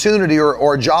opportunity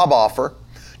or a job offer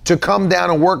to come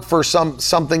down and work for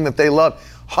something that they love,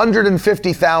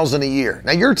 $150,000 a year.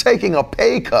 Now you're taking a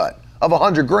pay cut of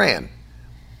 $100,000,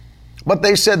 but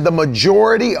they said the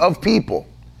majority of people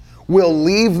will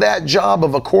leave that job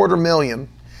of $250,000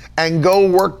 and go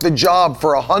work the job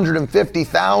for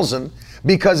 $150,000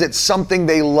 because it's something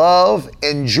they love,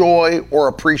 enjoy, or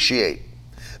appreciate.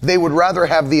 They would rather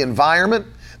have the environment.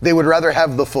 They would rather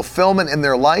have the fulfillment in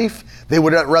their life. They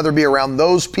would rather be around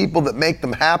those people that make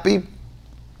them happy.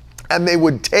 And they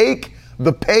would take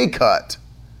the pay cut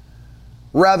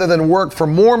rather than work for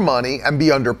more money and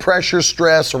be under pressure,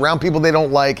 stress, around people they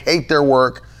don't like, hate their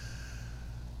work.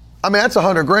 I mean, that's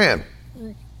 $100,000.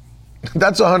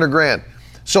 That's $100,000.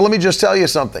 So let me just tell you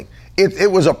something.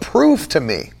 It was a proof to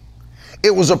me.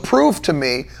 It was a proof to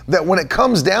me that when it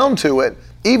comes down to it,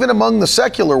 even among the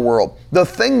secular world, the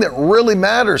thing that really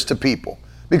matters to people,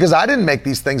 because I didn't make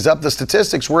these things up, the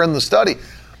statistics were in the study.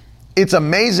 It's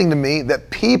amazing to me that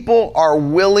people are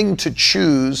willing to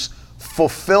choose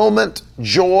fulfillment,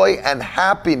 joy, and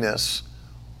happiness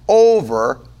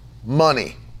over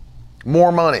money,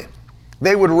 more money.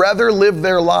 They would rather live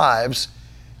their lives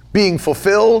being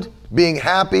fulfilled, being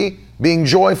happy, being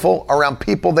joyful around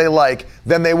people they like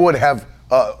than they would have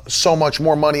so much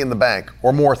more money in the bank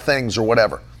or more things or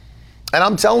whatever. And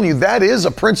I'm telling you, that is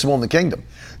a principle in the kingdom.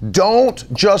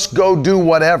 Don't just go do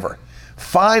whatever.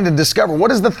 Find and discover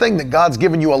what is the thing that God's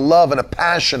given you a love and a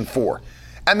passion for,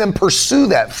 and then pursue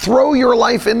that. Throw your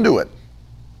life into it.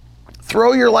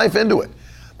 Throw your life into it.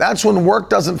 That's when work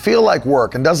doesn't feel like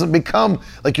work and doesn't become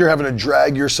like you're having to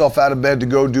drag yourself out of bed to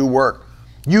go do work.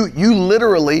 You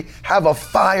literally have a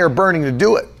fire burning to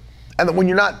do it. And that when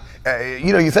you're not,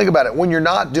 you think about it, when you're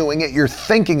not doing it, you're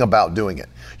thinking about doing it.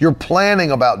 You're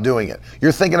planning about doing it.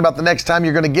 You're thinking about the next time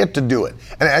you're going to get to do it.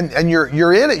 And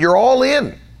you're in it. You're all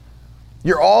in.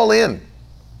 You're all in.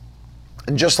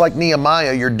 And just like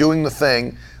Nehemiah, you're doing the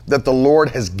thing that the Lord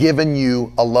has given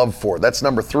you a love for. That's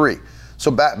number 3. So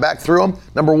back through them.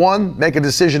 Number 1, make a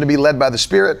decision to be led by the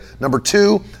Spirit. Number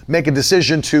 2, make a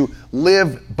decision to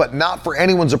live, but not for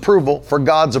anyone's approval, for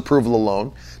God's approval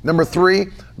alone. Number 3,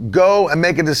 go and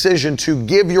make a decision to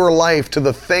give your life to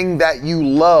the thing that you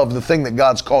love, the thing that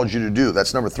God's called you to do.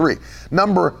 That's number 3.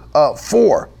 Number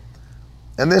 4,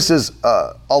 and this is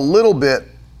a little bit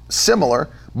similar,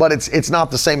 but it's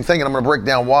not the same thing, and I'm going to break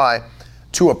down why.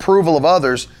 To approval of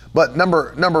others. But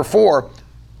number 4,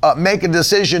 make a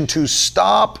decision to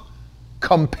stop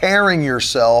comparing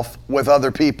yourself with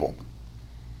other people.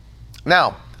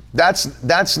 Now,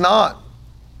 that's not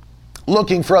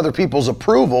looking for other people's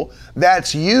approval.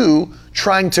 That's you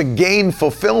trying to gain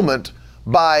fulfillment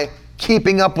by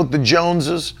keeping up with the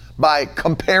Joneses, by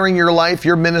comparing your life,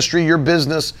 your ministry, your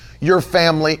business, your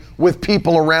family with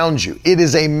people around you. It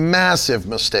is a massive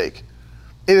mistake.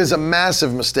 It is a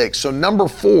massive mistake. So number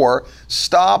 4,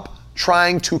 stop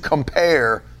trying to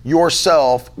compare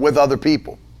yourself with other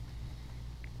people.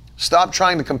 Stop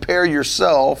trying to compare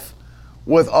yourself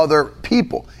with other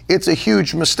people. It's a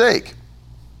huge mistake.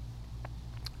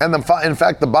 And in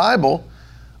fact, the Bible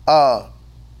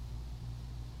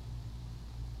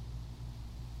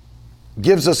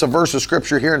gives us a verse of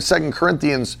scripture here in 2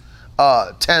 Corinthians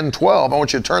 10:12. I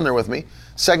want you to turn there with me.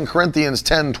 2 Corinthians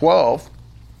 10:12.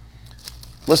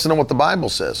 Listen to what the Bible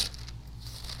says.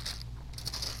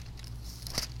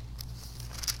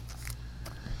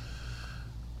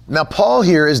 Now, Paul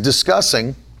here is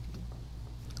discussing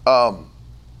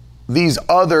these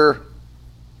other,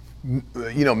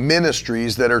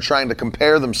 ministries that are trying to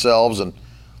compare themselves and,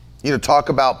 talk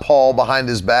about Paul behind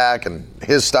his back and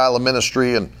his style of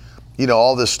ministry and,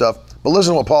 all this stuff. But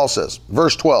listen to what Paul says.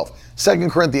 Verse 12, 2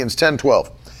 Corinthians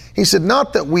 10:12. He said,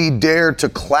 not that we dare to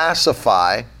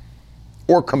classify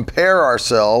or compare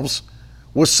ourselves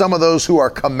with some of those who are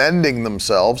commending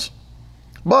themselves,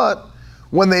 but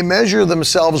when they measure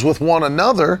themselves with one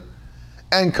another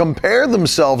and compare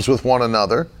themselves with one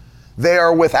another, they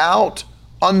are without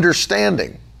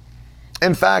understanding.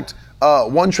 In fact,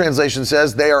 one translation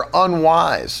says they are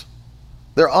unwise.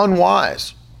 They're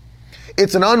unwise.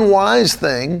 It's an unwise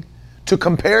thing to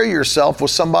compare yourself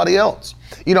with somebody else.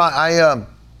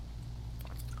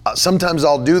 Sometimes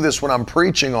I'll do this when I'm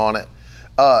preaching on it,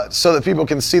 so that people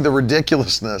can see the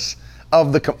ridiculousness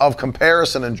of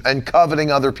comparison and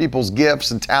coveting other people's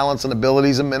gifts and talents and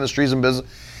abilities and ministries and business.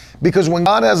 Because when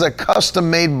God has a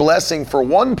custom-made blessing for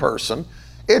one person,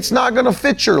 it's not going to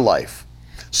fit your life.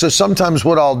 So sometimes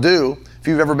what I'll do, if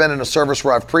you've ever been in a service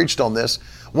where I've preached on this,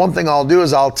 one thing I'll do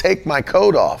is I'll take my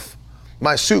coat off,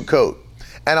 my suit coat,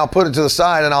 and I'll put it to the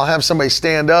side and I'll have somebody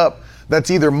stand up that's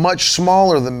either much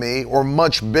smaller than me or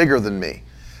much bigger than me.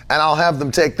 And I'll have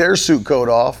them take their suit coat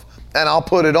off and I'll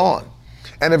put it on.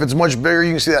 And if it's much bigger,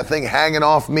 you can see that thing hanging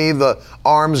off me, the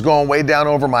arms going way down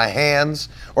over my hands.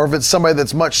 Or if it's somebody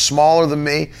that's much smaller than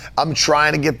me, I'm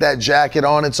trying to get that jacket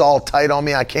on. It's all tight on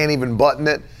me. I can't even button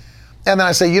it. And then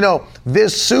I say,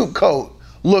 this suit coat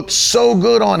looks so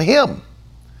good on him.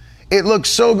 It looks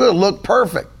so good, looked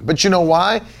perfect. But you know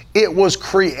why? It was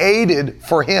created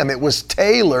for him. It was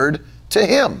tailored to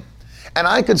him. And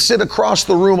I could sit across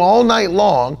the room all night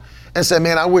long and say,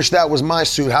 man, I wish that was my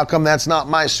suit. How come that's not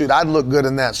my suit? I'd look good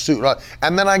in that suit.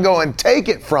 And then I go and take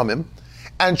it from him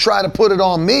and try to put it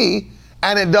on me,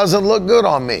 and it doesn't look good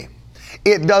on me.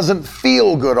 It doesn't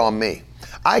feel good on me.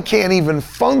 I can't even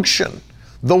function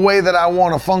the way that I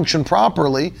want to function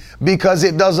properly because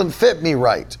it doesn't fit me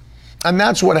right. And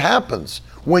that's what happens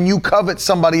when you covet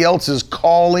somebody else's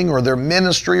calling or their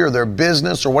ministry or their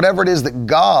business or whatever it is that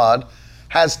God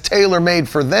has tailor-made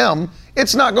for them.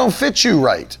 It's not going to fit you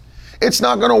right. It's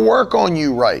not going to work on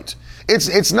you right.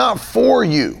 It's not for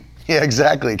you. Yeah,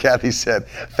 exactly. Kathy said,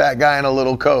 fat guy in a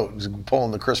little coat. He's pulling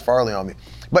the Chris Farley on me.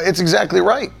 But it's exactly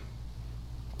right.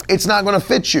 It's not going to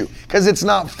fit you because it's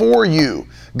not for you.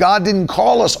 God didn't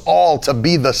call us all to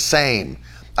be the same.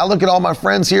 I look at all my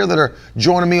friends here that are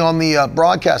joining me on the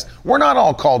broadcast. We're not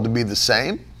all called to be the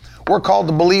same. We're called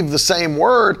to believe the same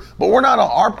word, but we're not.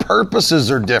 Our purposes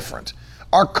are different.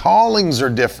 Our callings are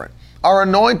different. Our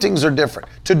anointings are different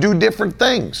to do different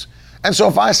things. And so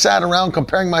if I sat around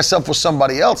comparing myself with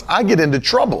somebody else, I get into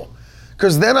trouble.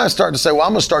 Because then I start to say, well, I'm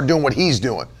going to start doing what he's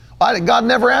doing. God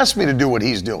never asked me to do what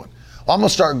he's doing. Well,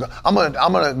 I'm going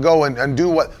to go and do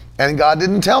what, and God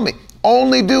didn't tell me.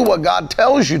 Only do what God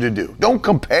tells you to do. Don't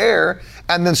compare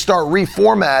and then start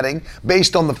reformatting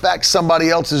based on the fact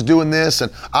somebody else is doing this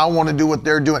and I want to do what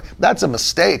they're doing. That's a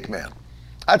mistake, man.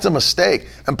 That's a mistake.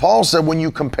 And Paul said, when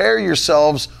you compare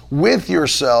yourselves with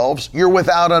yourselves, you're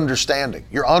without understanding.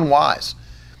 You're unwise.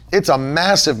 It's a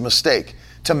massive mistake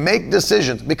to make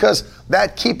decisions, because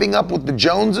that keeping up with the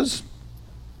Joneses,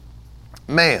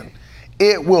 man,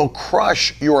 it will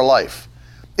crush your life.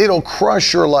 It'll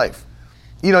crush your life.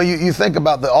 You know, you think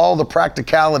about all the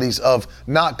practicalities of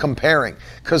not comparing,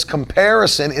 because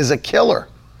comparison is a killer.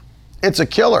 It's a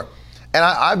killer. And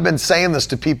I've been saying this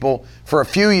to people for a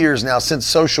few years now, since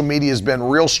social media has been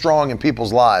real strong in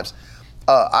people's lives.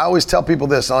 I always tell people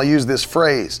this, and I'll use this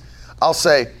phrase. I'll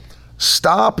say,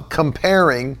 stop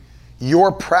comparing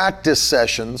your practice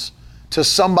sessions to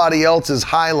somebody else's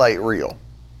highlight reel.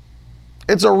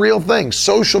 It's a real thing.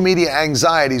 Social media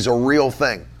anxiety is a real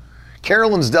thing.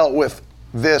 Carolyn's dealt with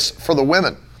this for the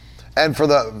women, and for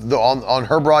on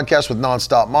her broadcast with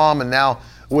Nonstop Mom, and now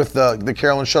with the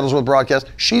Carolyn Shuttlesworth broadcast,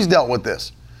 she's dealt with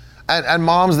this. And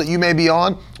moms that you may be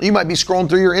on, you might be scrolling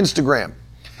through your Instagram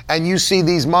and you see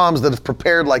these moms that have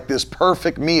prepared like this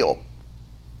perfect meal.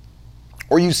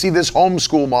 Or you see this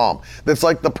homeschool mom that's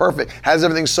like the perfect, has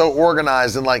everything so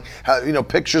organized, and like, you know,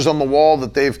 pictures on the wall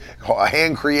that they've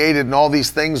hand created, and all these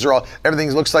things are all, everything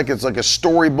looks like it's like a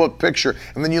storybook picture.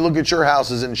 And then you look at your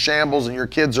house is in shambles, and your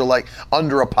kids are like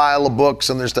under a pile of books,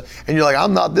 and there's and you're like,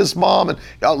 I'm not this mom. And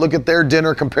you look at their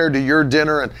dinner compared to your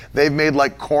dinner, and they've made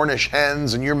like Cornish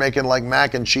hens, and you're making like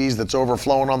mac and cheese that's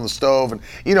overflowing on the stove, and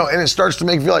you know, and it starts to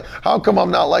make you feel like, how come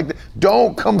I'm not like that?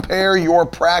 Don't compare your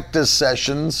practice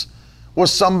sessions with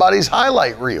somebody's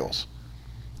highlight reels.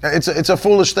 It's a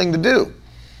foolish thing to do.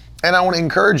 And I want to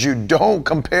encourage you, don't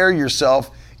compare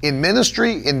yourself in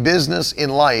ministry, in business, in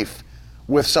life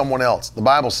with someone else. The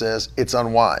Bible says it's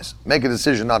unwise. Make a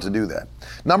decision not to do that.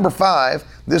 Number 5,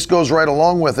 this goes right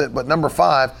along with it, but number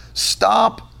 5,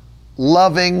 stop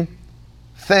loving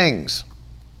things.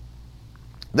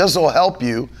 This will help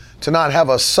you to not have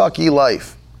a sucky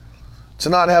life, to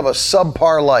not have a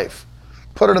subpar life.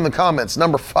 Put it in the comments.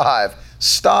 Number 5,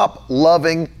 stop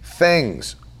loving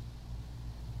things.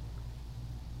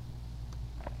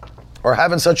 Or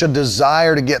having such a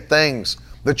desire to get things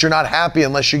that you're not happy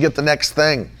unless you get the next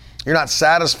thing. You're not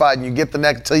satisfied and you get the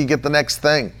next till you get the next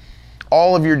thing.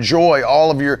 All of your joy, all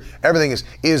of your everything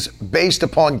is based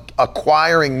upon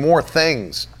acquiring more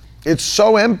things. It's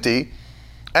so empty,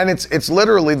 and it's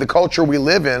literally the culture we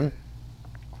live in.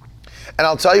 And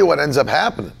I'll tell you what ends up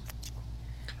happening.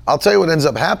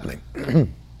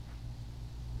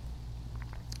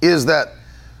 Is that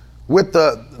with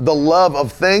the love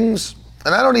of things,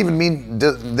 and I don't even mean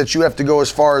that you have to go as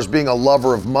far as being a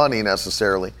lover of money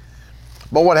necessarily,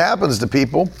 but what happens to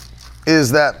people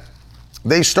is that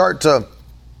they start to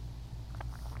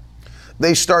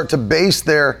base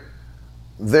their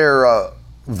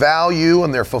value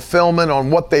and their fulfillment on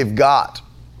what they've got.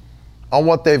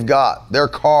 Their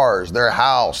cars, their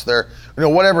house, their, you know,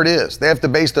 whatever it is. They have to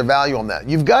base their value on that.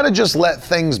 You've got to just let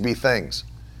things be things.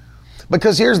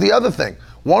 Because here's the other thing.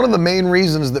 One of the main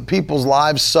reasons that people's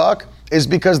lives suck is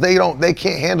because they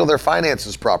can't handle their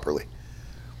finances properly.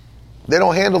 They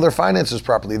don't handle their finances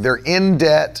properly. They're in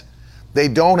debt. They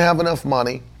don't have enough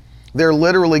money. They're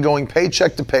literally going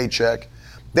paycheck to paycheck.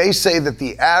 They say that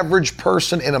the average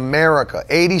person in America,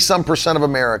 80% of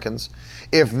Americans,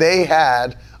 if they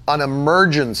had an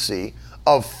emergency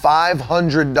of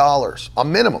 $500, a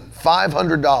minimum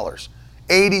 $500,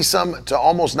 80-some to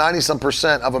almost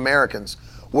 90-some% of Americans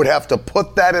would have to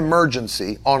put that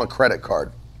emergency on a credit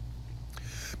card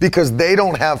because they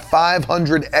don't have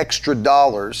 $500 extra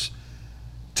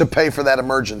to pay for that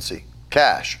emergency,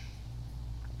 cash.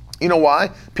 You know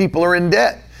why? People are in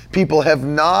debt. People have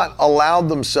not allowed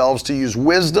themselves to use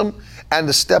wisdom and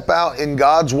to step out in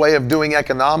God's way of doing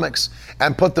economics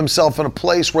and put themselves in a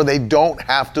place where they don't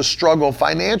have to struggle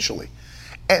financially.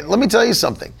 And let me tell you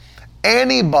something.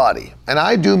 Anybody, and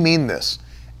I do mean this,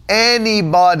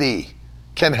 anybody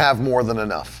can have more than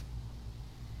enough.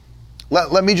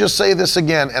 Let me just say this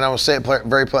again, and I will say it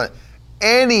very plain.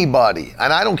 Anybody,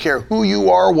 and I don't care who you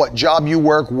are, what job you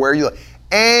work, where you live,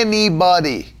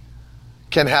 anybody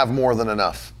can have more than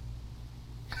enough.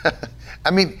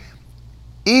 I mean,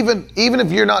 even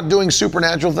if you're not doing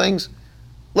supernatural things,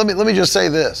 let me just say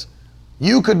this.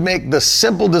 You could make the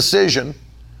simple decision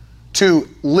to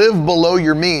live below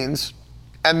your means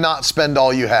and not spend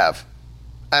all you have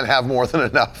and have more than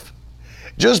enough?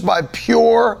 Just by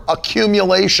pure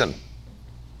accumulation.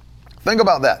 Think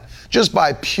about that. Just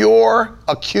by pure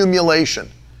accumulation.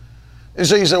 And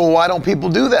so you say, well, why don't people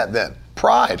do that then?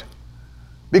 Pride.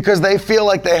 Because they feel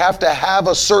like they have to have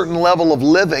a certain level of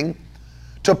living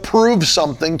to prove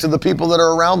something to the people that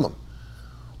are around them.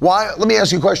 Why? Let me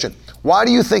ask you a question. Why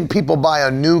do you think people buy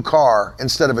a new car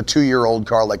instead of a 2-year-old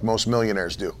car like most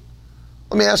millionaires do?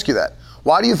 Let me ask you that.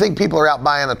 Why do you think people are out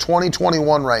buying a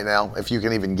 2021 right now, if you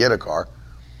can even get a car,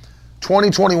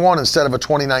 2021 instead of a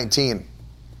 2019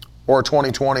 or a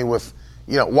 2020 with,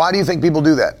 why do you think people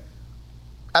do that?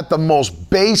 At the most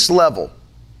base level,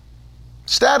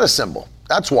 status symbol.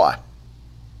 That's why.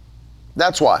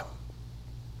 That's why.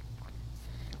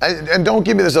 And don't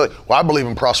give me this, well, I believe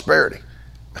in prosperity.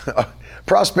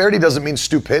 Prosperity doesn't mean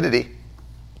stupidity.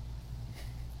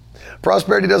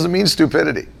 Prosperity doesn't mean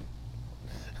stupidity.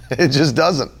 It just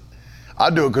doesn't. I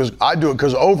do it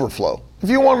because overflow. If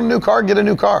you want a new car, get a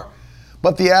new car.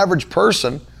 But the average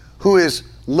person who is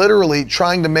literally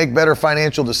trying to make better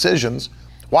financial decisions,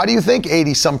 why do you think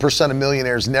 80% of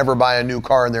millionaires never buy a new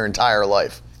car in their entire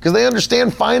life? Because they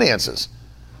understand finances.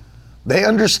 They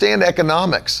understand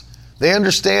economics. They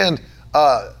understand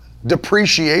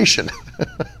depreciation.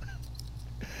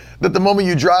 That the moment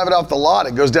you drive it off the lot,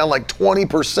 it goes down like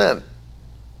 20%.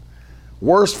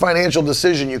 Worst financial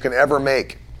decision you can ever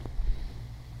make.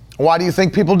 Why do you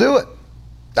think people do it?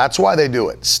 That's why they do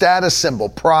it. Status symbol,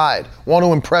 pride, want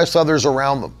to impress others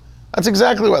around them. That's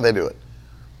exactly why they do it.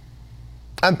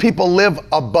 And people live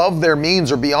above their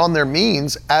means or beyond their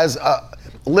means as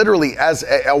literally as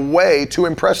a way to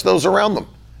impress those around them.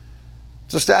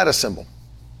 It's a status symbol.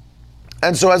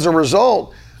 And so as a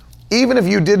result, even if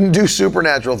you didn't do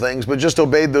supernatural things, but just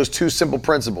obeyed those 2 simple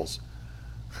principles,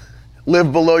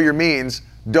 live below your means,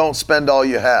 don't spend all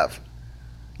you have,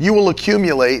 you will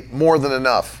accumulate more than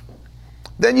enough.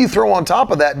 Then you throw on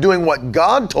top of that doing what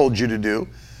God told you to do,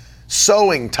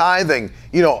 sowing, tithing,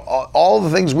 all the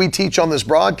things we teach on this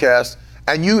broadcast,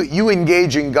 and you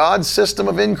engage in God's system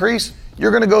of increase,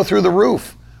 you're going to go through the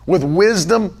roof with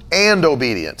wisdom and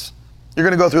obedience. You're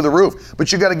going to go through the roof,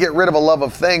 but you got to get rid of a love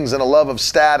of things and a love of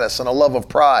status and a love of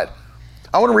pride.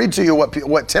 I want to read to you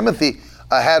what Timothy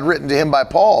had written to him by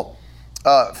Paul,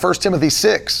 1 Timothy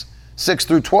 6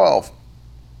 through 12.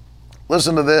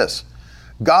 Listen to this.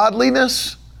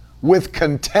 Godliness with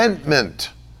contentment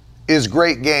is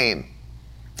great gain.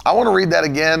 I want to read that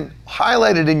again,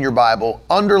 highlight it in your Bible,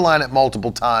 underline it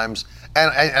multiple times,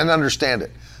 and understand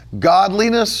it.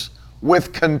 Godliness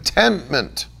with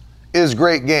contentment is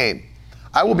great gain.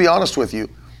 I will be honest with you,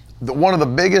 one of the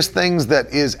biggest things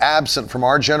that is absent from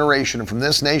our generation and from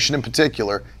this nation in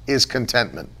particular is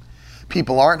contentment.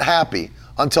 People aren't happy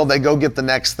until they go get the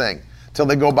next thing, till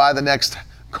they go buy the next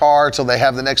car, till they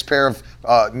have the next pair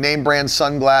of name brand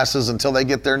sunglasses, until they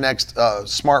get their next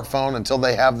smartphone, until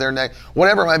they have their next,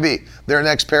 whatever it might be, their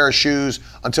next pair of shoes,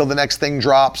 until the next thing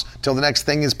drops, till the next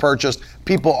thing is purchased.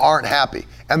 People aren't happy,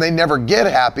 and they never get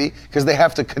happy because they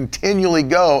have to continually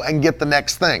go and get the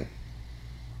next thing.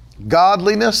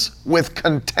 Godliness with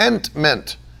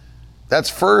contentment.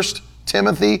 That's 1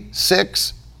 Timothy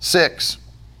 6:6.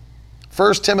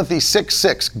 1 Timothy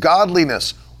 6:6.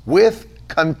 Godliness with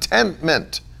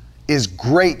contentment is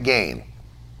great gain.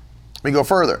 Let me go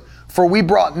further. For we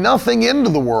brought nothing into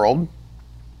the world,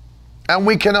 and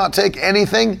we cannot take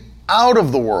anything out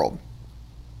of the world.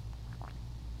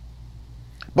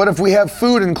 But if we have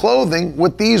food and clothing,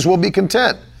 with these we'll be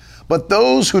content. But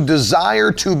those who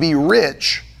desire to be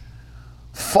rich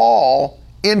fall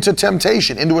into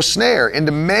temptation, into a snare,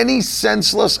 into many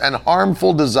senseless and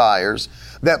harmful desires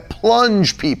that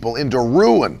plunge people into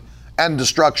ruin and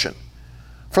destruction.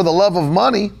 For the love of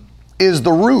money is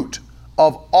the root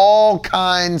of all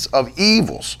kinds of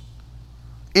evils.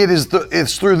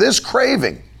 It's through this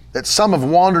craving that some have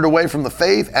wandered away from the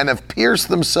faith and have pierced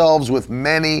themselves with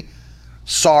many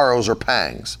sorrows or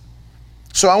pangs.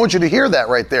 So I want you to hear that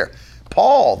right there.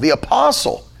 Paul, the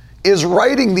apostle, is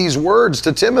writing these words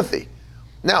to Timothy.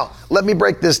 Now, let me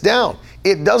break this down.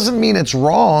 It doesn't mean it's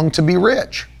wrong to be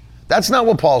rich. That's not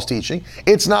what Paul's teaching.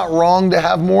 It's not wrong to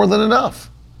have more than enough.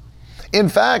 In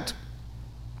fact,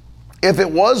 if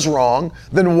it was wrong,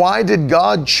 then why did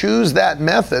God choose that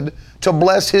method to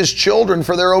bless his children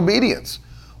for their obedience?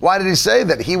 Why did he say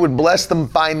that he would bless them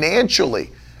financially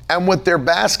and with their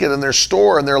basket and their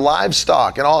store and their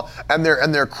livestock and all and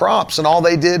their crops and all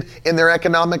they did in their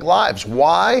economic lives?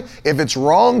 Why, if it's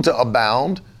wrong to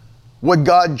abound, would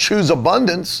God choose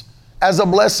abundance as a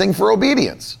blessing for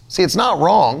obedience? See, it's not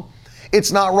wrong.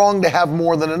 It's not wrong to have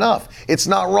more than enough. It's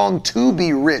not wrong to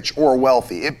be rich or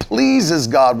wealthy. It pleases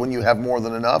God when you have more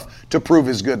than enough to prove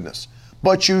His goodness.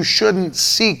 But you shouldn't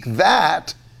seek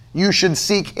that. You should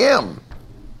seek Him.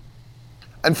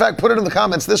 In fact, put it in the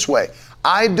comments this way.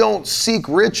 I don't seek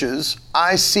riches,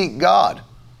 I seek God.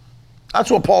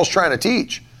 That's what Paul's trying to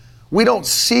teach. We don't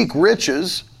seek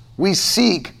riches, we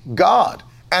seek God.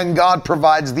 And God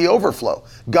provides the overflow.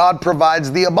 God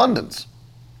provides the abundance.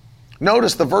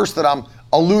 Notice the verse that I'm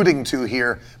alluding to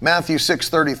here, Matthew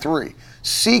 6:33.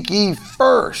 Seek ye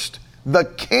first the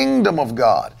kingdom of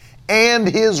God and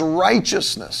His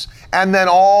righteousness, and then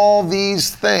all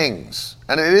these things.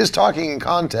 And it is talking in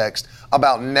context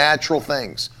about natural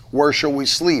things. Where shall we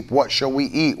sleep? What shall we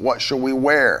eat? What shall we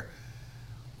wear?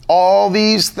 All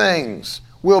these things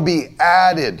will be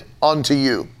added unto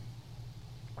you.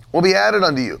 Will be added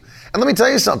unto you. And let me tell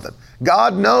you something.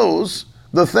 God knows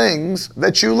the things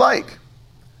that you like.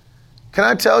 Can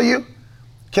I tell you?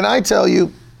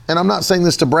 And I'm not saying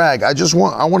this to brag. I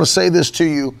want to say this to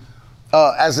you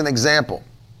as an example.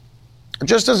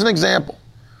 Just as an example.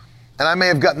 And I may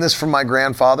have gotten this from my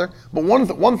grandfather, but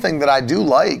one thing that I do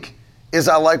like is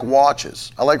I like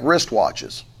watches. I like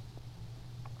wristwatches.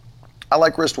 I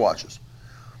like wristwatches.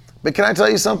 But can I tell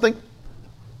you something?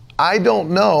 I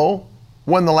don't know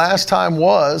when the last time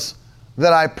was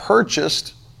that I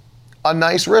purchased a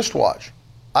nice wristwatch.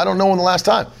 I don't know when the last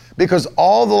time, because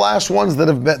all the last ones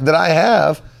that I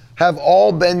have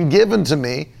all been given to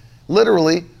me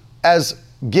literally as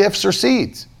gifts or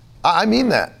seeds. I mean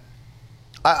that.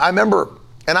 I remember,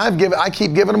 and I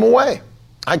keep giving them away.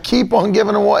 I keep on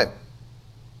giving them away.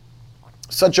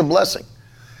 Such a blessing.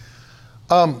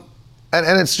 And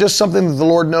it's just something that the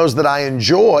Lord knows that I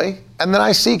enjoy, and then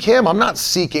I seek Him. I'm not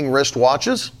seeking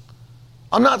wristwatches.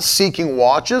 I'm not seeking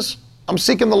watches. I'm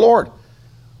seeking the Lord.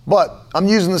 But I'm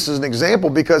using this as an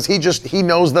example because He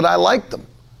knows that I like them.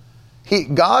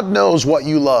 God knows what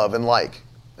you love and like.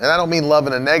 And I don't mean love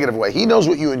in a negative way. He knows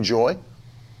what you enjoy.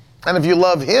 And if you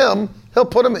love Him, He'll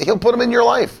put them in your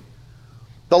life.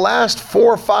 The last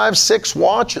 4, 5, 6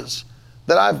 watches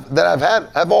that I've had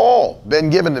have all been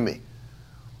given to me.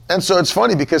 And so it's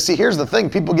funny because, see, here's the thing.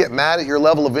 People get mad at your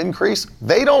level of increase.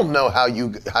 They don't know how you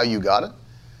got it.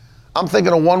 I'm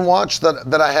thinking of one watch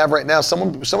that I have right now.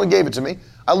 Someone gave it to me.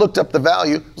 I looked up the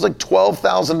value. It was like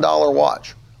 $12,000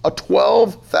 watch. A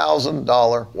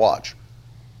 $12,000 watch.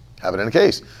 Have it in a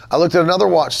case. I looked at another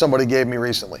watch somebody gave me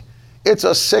recently. It's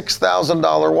a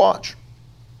 $6,000 watch.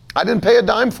 I didn't pay a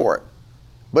dime for it,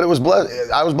 but I was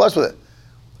blessed with it.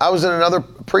 I was in another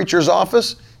preacher's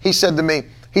office. He said to me,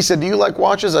 do you like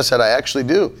watches? I said, I actually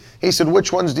do. He said,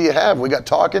 which ones do you have? We got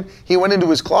talking. He went into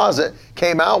his closet,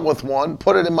 came out with one,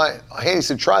 put it in my hand. He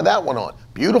said, try that one on.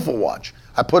 Beautiful watch.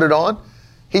 I put it on.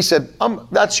 He said,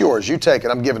 that's yours. You take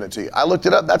it. I'm giving it to you. I looked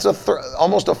it up. That's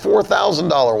almost a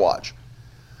 $4,000 watch.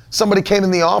 Somebody came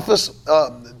in the office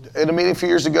in a meeting a few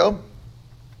years ago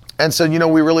and said,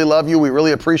 we really love you. We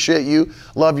really appreciate you.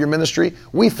 Love your ministry.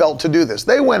 We felt to do this.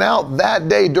 They went out that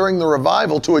day during the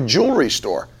revival to a jewelry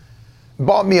store.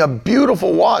 Bought me a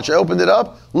beautiful watch. I opened it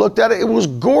up, looked at it. It was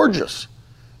gorgeous.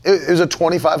 It was a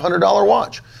 $2,500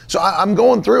 watch. So I'm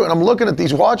going through and I'm looking at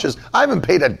these watches. I haven't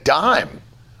paid a dime.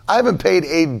 I haven't paid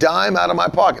a dime out of my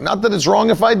pocket. Not that it's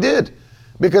wrong if I did,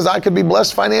 because I could be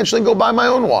blessed financially and go buy my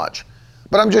own watch.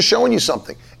 But I'm just showing you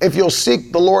something. If you'll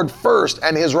seek the Lord first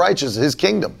and His righteousness, His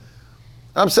kingdom.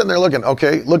 I'm sitting there looking,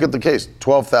 okay, look at the case.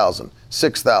 12,000,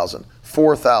 6,000,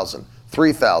 4,000,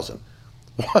 3,000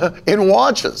 in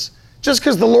watches. Just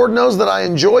because the Lord knows that I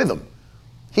enjoy them.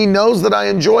 He knows that I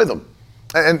enjoy them.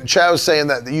 And Chad was saying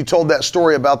that you told that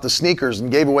story about the sneakers and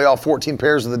gave away all 14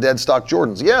 pairs of the dead stock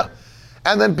Jordans. Yeah.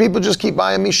 And then people just keep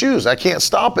buying me shoes. I can't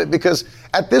stop it because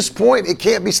at this point, it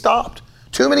can't be stopped.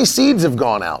 Too many seeds have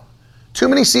gone out. Too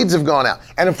many seeds have gone out.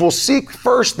 And if we'll seek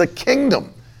first the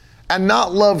kingdom and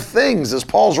not love things, as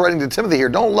Paul's writing to Timothy here,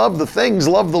 don't love the things,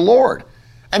 love the Lord.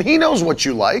 And He knows what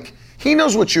you like. He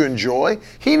knows what you enjoy.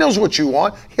 He knows what you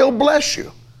want. He'll bless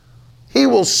you. He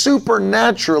will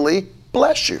supernaturally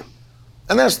bless you.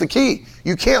 And that's the key.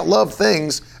 You can't love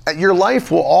things. Your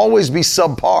life will always be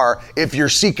subpar if you're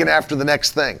seeking after the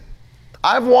next thing.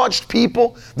 I've watched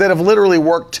people that have literally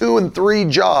worked 2 and 3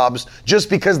 jobs just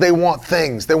because they want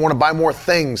things. They want to buy more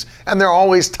things. And they're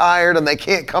always tired and they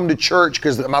can't come to church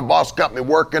because my boss got me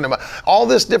working and all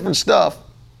this different stuff.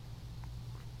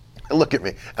 And look at me.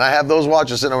 And I have those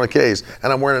watches sitting on a case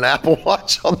and I'm wearing an Apple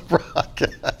Watch on the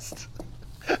broadcast.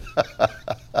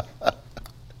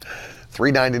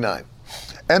 $399.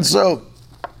 And so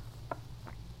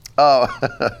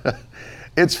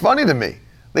it's funny to me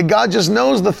that God just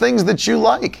knows the things that you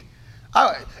like.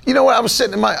 You know what? I was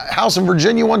sitting in my house in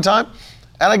Virginia one time,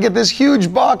 and I get this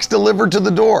huge box delivered to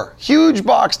the door. Huge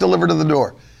box delivered to the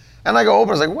door. And I go open,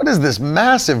 I was like, what is this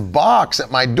massive box at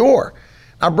my door?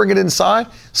 I bring it inside.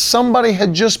 Somebody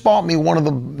had just bought me one of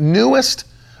the newest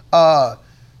brand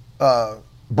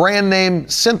name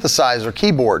synthesizer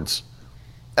keyboards.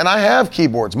 And I have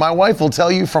keyboards. My wife will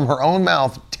tell you from her own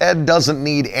mouth, Ted doesn't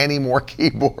need any more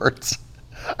keyboards.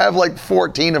 I have like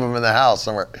 14 of them in the house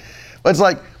somewhere. But it's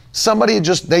like somebody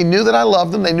they knew that I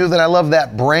loved them. They knew that I loved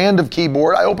that brand of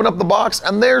keyboard. I open up the box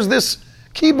and there's this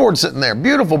keyboard sitting there.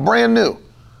 Beautiful, brand new.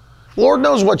 Lord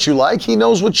knows what you like. He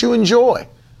knows what you enjoy.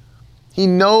 He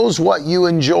knows what you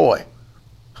enjoy.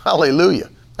 Hallelujah.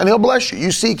 And he'll bless you.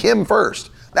 You seek him first.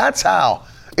 That's how.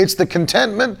 It's the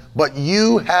contentment, but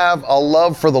you have a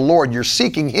love for the Lord. You're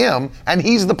seeking him and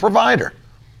he's the provider.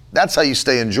 That's how you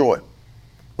stay in joy.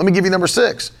 Let me give you number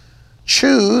 6.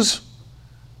 Choose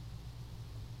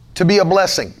to be a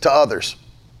blessing to others.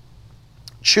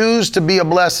 Choose to be a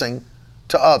blessing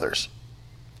to others.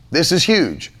 This is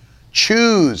huge.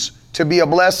 Choose to be a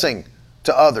blessing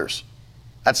to others.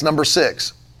 That's number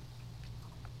 6.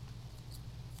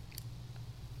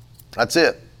 That's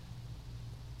it.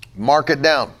 Mark it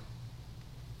down.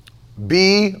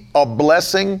 Be a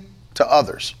blessing to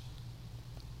others.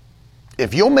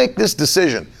 If you'll make this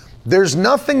decision, there's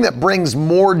nothing that brings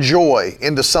more joy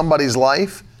into somebody's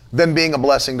life than being a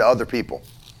blessing to other people.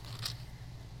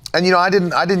 And you know, I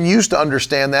didn't used to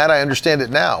understand that. I understand it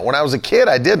now. When I was a kid,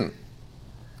 I didn't.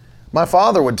 My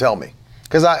father would tell me,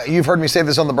 because you've heard me say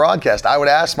this on the broadcast. I would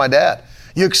ask my dad,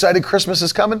 "You excited Christmas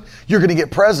is coming? You're going to get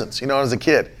presents," you know, as a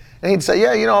kid. And he'd say,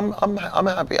 "Yeah, you know, I'm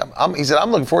happy." He said,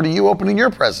 "I'm looking forward to you opening your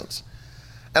presents."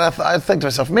 And I think to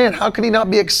myself, man, how can he not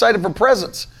be excited for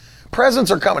presents?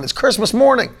 Presents are coming. It's Christmas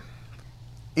morning.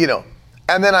 You know,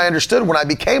 and then I understood when I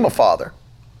became a father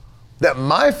that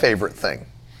my favorite thing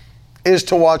is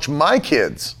to watch my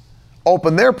kids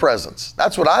open their presents.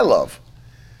 That's what I love.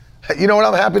 You know what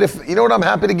I'm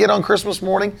happy to get on Christmas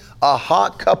morning? A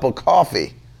hot cup of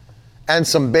coffee and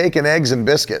some bacon, eggs, and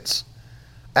biscuits.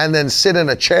 And then sit in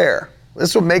a chair.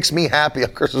 This is what makes me happy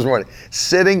on Christmas morning.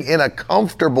 Sitting in a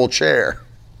comfortable chair.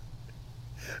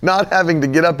 Not having to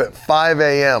get up at 5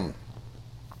 a.m.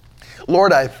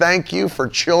 Lord, I thank you for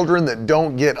children that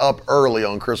don't get up early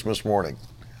on Christmas morning.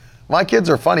 My kids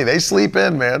are funny. They sleep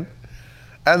in, man.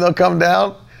 And they'll come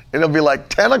down and it'll be like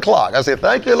 10 o'clock. I say,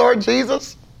 thank you, Lord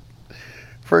Jesus,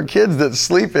 for kids that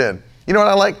sleep in. You know what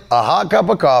I like? A hot cup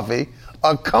of coffee,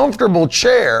 a comfortable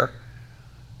chair,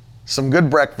 some good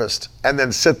breakfast, and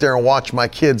then sit there and watch my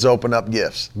kids open up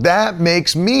gifts. That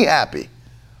makes me happy.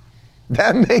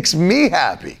 That makes me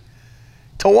happy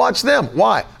to watch them.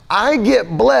 Why? I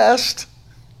get blessed.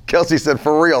 Kelsey said,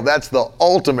 for real, that's the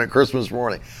ultimate Christmas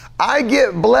morning. I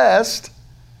get blessed,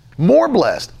 more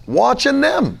blessed, watching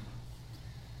them.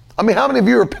 I mean, how many of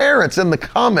you are parents in the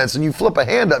comments and you flip a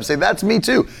hand up and say, that's me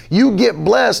too. You get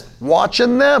blessed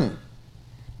watching them,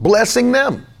 blessing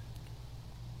them.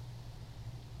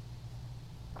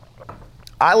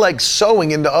 I like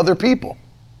sowing into other people.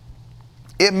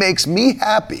 It makes me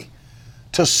happy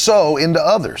to sow into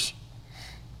others.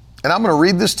 And I'm going to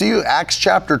read this to you, Acts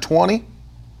chapter 20. And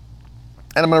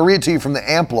I'm going to read it to you from the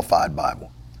Amplified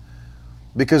Bible,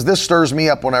 because this stirs me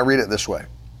up when I read it this way.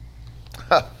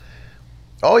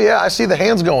 Oh yeah, I see the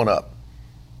hands going up.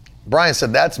 Brian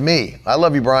said, that's me. I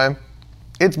love you, Brian.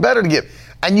 It's better to give.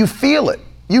 And you feel it.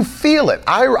 You feel it.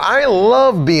 I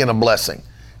love being a blessing.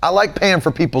 I like paying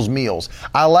for people's meals.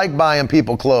 I like buying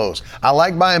people clothes. I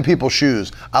like buying people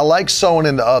shoes. I like sewing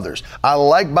into others. I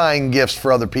like buying gifts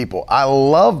for other people. I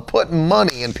love putting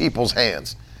money in people's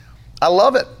hands. I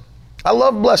love it. I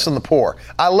love blessing the poor.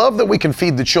 I love that we can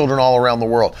feed the children all around the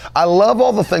world. I love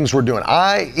all the things we're doing.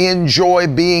 I enjoy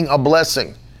being a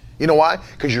blessing. You know why?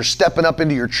 Because you're stepping up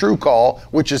into your true call,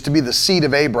 which is to be the seed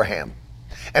of Abraham.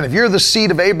 And if you're the seed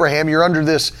of Abraham, you're under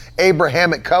this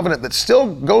Abrahamic covenant that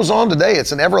still goes on today.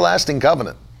 It's an everlasting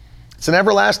covenant. It's an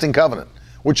everlasting covenant,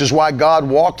 which is why God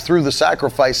walked through the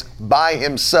sacrifice by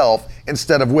himself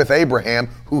instead of with Abraham,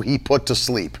 who he put to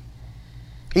sleep.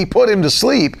 He put him to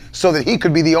sleep so that he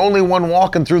could be the only one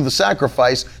walking through the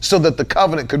sacrifice so that the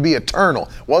covenant could be eternal.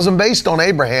 It wasn't based on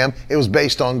Abraham, it was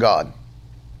based on God.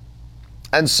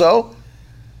 And so,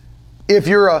 if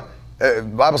you're the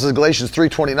Bible says, Galatians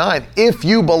 3:29, if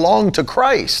you belong to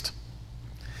Christ,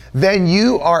 then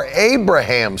you are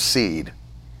Abraham's seed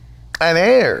and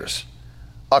heirs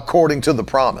according to the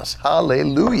promise.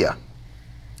 Hallelujah.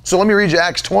 So let me read you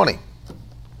Acts 20,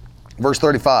 verse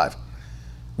 35.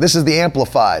 This is the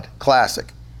Amplified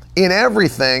Classic. In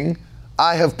everything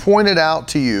I have pointed out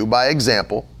to you by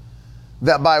example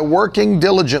that by working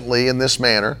diligently in this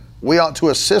manner, we ought to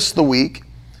assist the weak,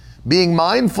 being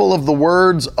mindful of the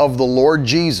words of the Lord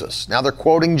Jesus. Now they're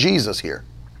quoting Jesus here.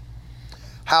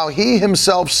 How he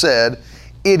himself said,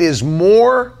 it is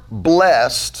more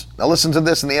blessed, now listen to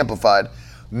this in the Amplified,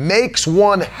 makes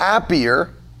one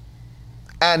happier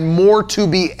and more to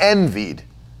be envied,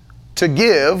 to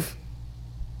give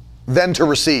than to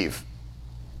receive.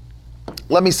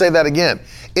 Let me say that again.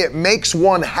 It makes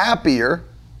one happier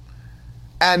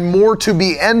and more to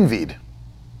be envied,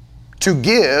 to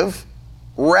give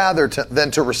rather than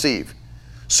to receive.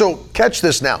 So catch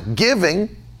this now.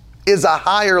 Giving is a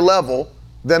higher level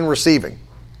than receiving.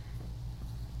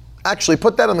 Actually,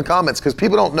 put that in the comments because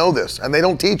people don't know this and they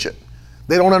don't teach it.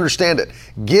 They don't understand it.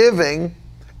 Giving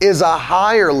is a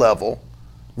higher level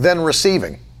than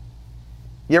receiving.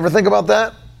 You ever think about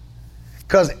that?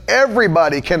 Because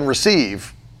everybody can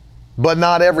receive, but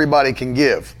not everybody can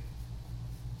give.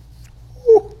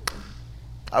 Whew.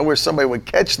 I wish somebody would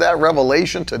catch that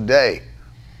revelation today.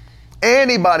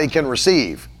 Anybody can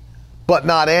receive, but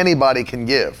not anybody can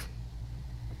give.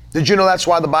 Did you know that's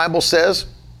why the Bible says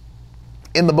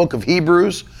in the book of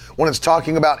Hebrews, when it's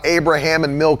talking about Abraham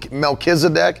and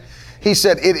Melchizedek, he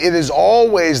said it is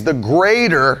always the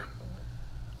greater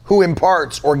who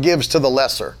imparts or gives to the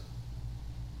lesser.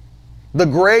 The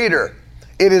greater.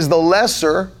 It is the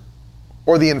lesser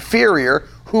or the inferior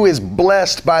who is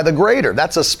blessed by the greater.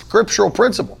 That's a scriptural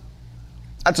principle.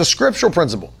 That's a scriptural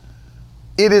principle.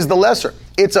 It is the lesser.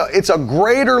 It's a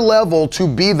greater level to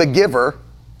be the giver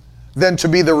than to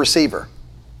be the receiver.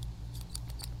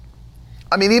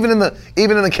 I mean, even in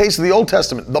the case of the Old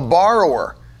Testament, the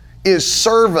borrower is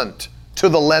servant to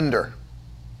the lender.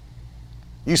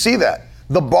 You see that?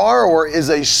 The borrower is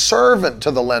a servant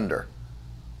to the lender.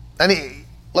 And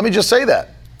let me just say that.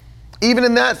 Even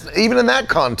in that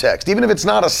context, even if it's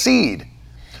not a seed,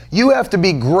 you have to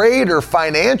be greater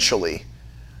financially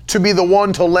to be the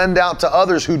one to lend out to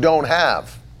others who don't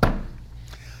have.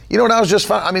 You know what I was just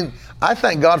I mean, I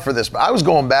thank God for this, but I was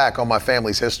going back on my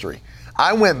family's history.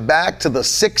 I went back to the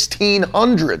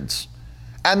 1600s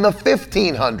and the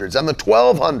 1500s and the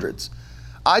 1200s.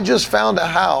 I just found a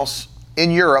house in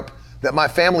Europe that my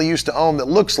family used to own that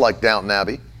looks like Downton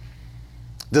Abbey,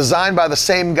 designed by the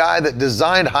same guy that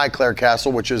designed Highclere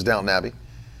Castle, which is Downton Abbey.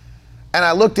 And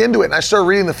I looked into it and I started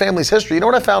reading the family's history. You know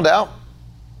what I found out?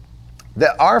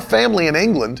 That our family in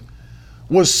England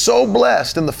was so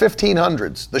blessed in the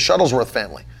 1500s, the Shuttlesworth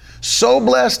family, so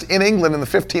blessed in England in the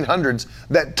 1500s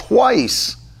that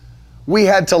twice we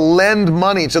had to lend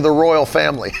money to the royal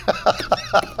family.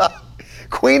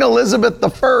 Queen Elizabeth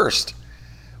I,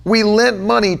 we lent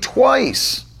money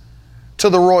twice to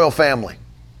the royal family.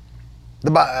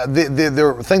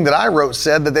 The thing that I wrote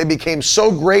said that they became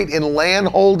so great in land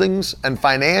holdings and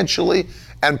financially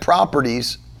and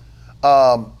properties,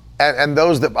 and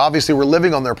those that obviously were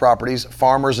living on their properties,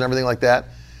 farmers and everything like that,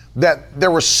 that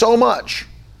there was so much.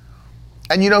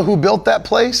 And you know who built that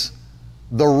place?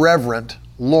 The Reverend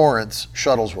Lawrence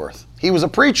Shuttlesworth. He was a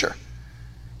preacher.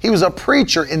 He was a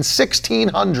preacher in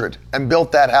 1600 and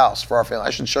built that house for our family. I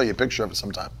should show you a picture of it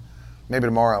sometime. Maybe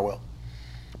tomorrow I will.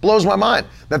 Blows my mind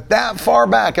that far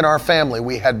back in our family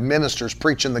we had ministers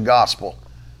preaching the gospel.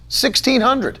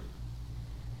 1600.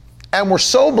 And we're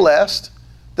so blessed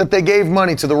that they gave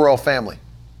money to the royal family.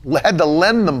 Had to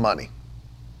lend them money.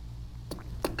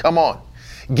 Come on.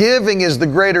 Giving is the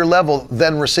greater level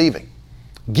than receiving.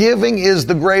 Giving is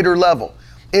the greater level.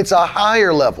 It's a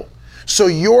higher level. So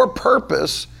your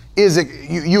purpose is,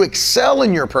 you excel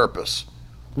in your purpose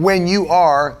when you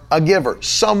are a giver,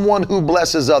 someone who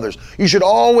blesses others. You should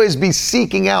always be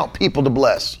seeking out people to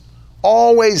bless.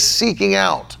 Always seeking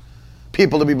out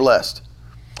people to be blessed.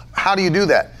 How do you do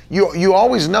that? You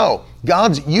always know,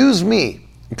 God's use me.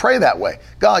 Pray that way.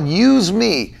 God, use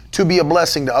me to be a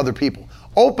blessing to other people.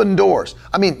 Open doors.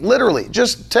 I mean, literally,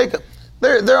 just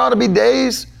there ought to be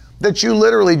days that you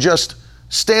literally just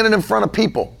standing in front of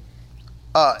people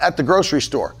at the grocery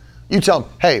store. You tell them,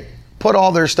 hey, put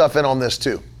all their stuff in on this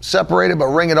too. Separate it, but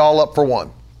ring it all up for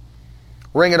one.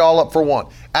 Ring it all up for one.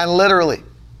 And literally,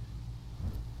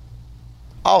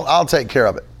 I'll take care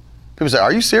of it. People say,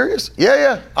 are you serious?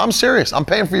 Yeah, I'm serious. I'm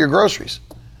paying for your groceries.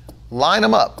 Line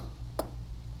them up.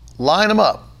 Line them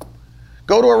up.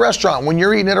 Go to a restaurant. When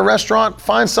you're eating at a restaurant,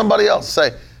 find somebody else.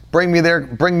 Say, bring me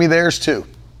theirs too.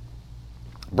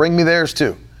 Bring me theirs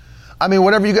too. I mean,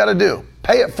 whatever you got to do,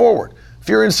 pay it forward. If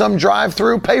you're in some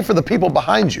drive-through, pay for the people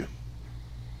behind you.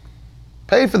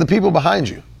 Pay for the people behind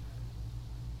you.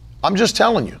 I'm just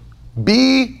telling you,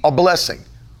 be a blessing.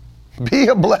 Be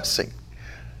a blessing.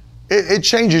 It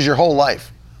changes your whole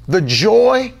life. The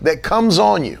joy that comes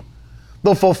on you,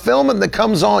 The fulfillment that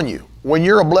comes on you when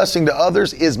you're a blessing to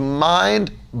others is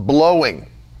mind-blowing.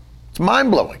 It's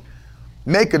mind-blowing.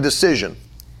 Make a decision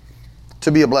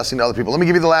to be a blessing to other people. Let me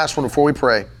give you the last one before we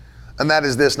pray, and that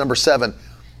is this, number 7.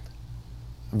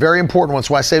 Very important one,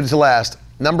 so I saved it to last.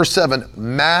 Number 7,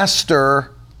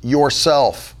 master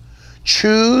yourself.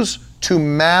 Choose to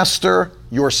master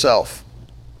yourself.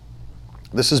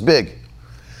 This is big.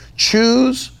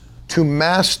 Choose to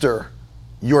master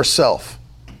yourself.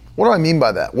 What do I mean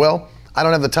by that? Well, I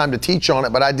don't have the time to teach on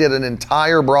it, but I did an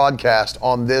entire broadcast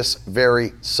on this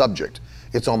very subject.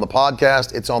 It's on the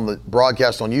podcast. It's on the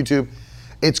broadcast on YouTube.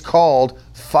 It's called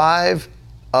Five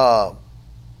Areas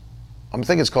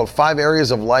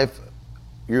of Life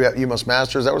You Must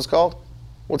Master. Is that what it's called?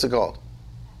 What's it called?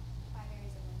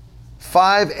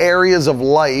 5 Areas of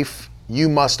Life You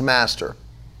Must Master.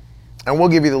 And we'll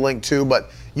give you the link too, but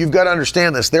you've got to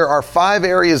understand this. There are 5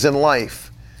 areas in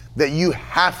life that you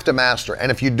have to master.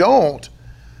 And if you don't,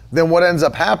 then what ends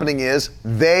up happening is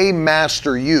they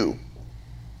master you.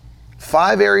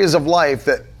 5 areas of life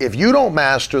that if you don't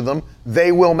master them,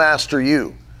 they will master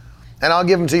you. And I'll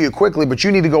give them to you quickly, but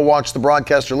you need to go watch the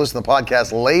broadcast or listen to the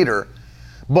podcast later.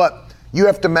 But you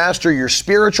have to master your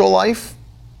spiritual life.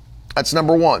 That's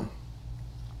number 1.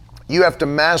 You have to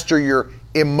master your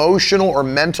emotional or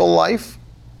mental life.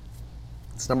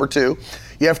 That's number 2.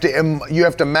 You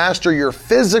have to master your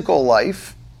physical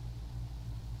life,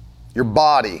 your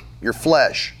body, your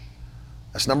flesh.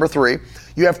 That's number 3.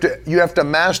 You have to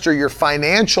master your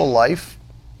financial life,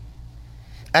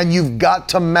 and you've got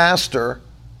to master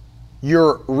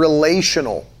your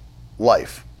relational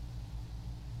life.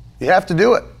 You have to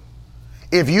do it.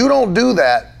 If you don't do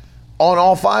that on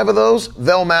all 5 of those,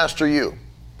 they'll master you.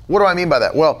 What do I mean by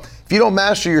that? Well, if you don't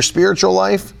master your spiritual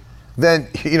life, then,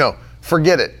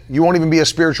 forget it. You won't even be a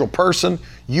spiritual person.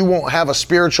 You won't have a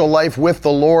spiritual life with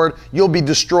the Lord. You'll be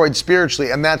destroyed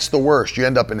spiritually, and that's the worst. You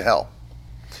end up in hell.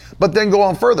 But then go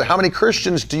on further. How many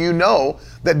Christians do you know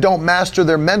that don't master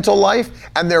their mental life,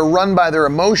 and they're run by their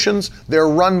emotions, they're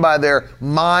run by their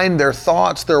mind, their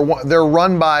thoughts, they're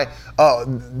run by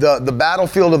the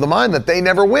battlefield of the mind that they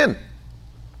never win?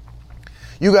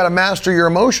 You got to master your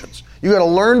emotions. You got to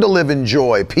learn to live in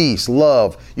joy, peace,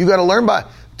 love. You got to learn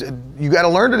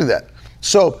to do that.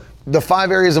 So the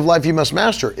 5 areas of life you must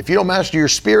master. If you don't master your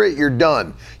spirit, you're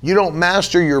done. You don't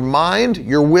master your mind,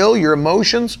 your will, your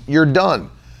emotions, you're done.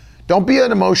 Don't be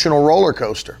an emotional roller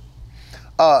coaster.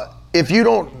 If you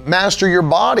don't master your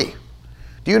body,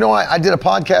 do you know I did a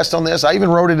podcast on this? I even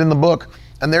wrote it in the book,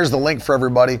 and there's the link for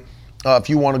everybody if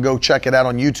you want to go check it out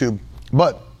on YouTube.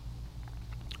 But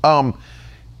I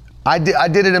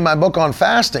did it in my book on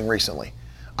fasting recently.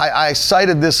 I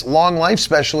cited this long life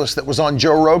specialist that was on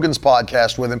Joe Rogan's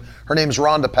podcast with him. Her name's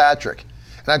Rhonda Patrick.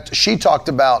 And she talked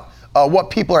about what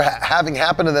people are having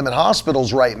happen to them in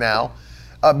hospitals right now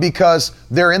because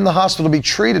they're in the hospital to be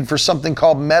treated for something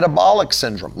called metabolic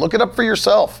syndrome. Look it up for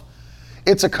yourself.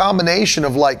 It's a combination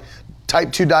of like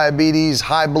type 2 diabetes,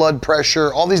 high blood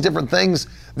pressure, all these different things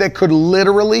that could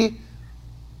literally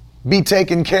be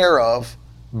taken care of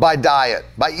by diet,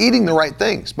 by eating the right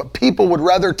things. But people would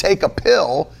rather take a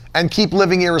pill and keep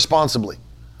living irresponsibly.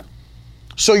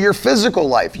 So your physical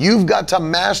life, you've got to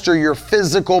master your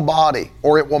physical body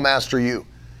or it will master you.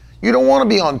 You don't want to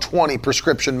be on 20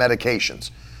 prescription medications.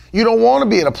 You don't want to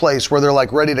be at a place where they're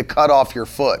like ready to cut off your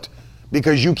foot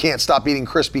because you can't stop eating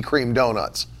Krispy Kreme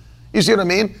donuts. You see what I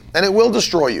mean? And it will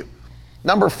destroy you.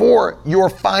 Number 4, your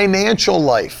financial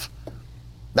life.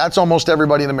 That's almost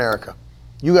everybody in America.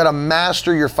 You got to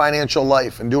master your financial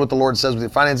life and do what the Lord says with your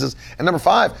finances. And number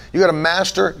 5, you got to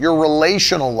master your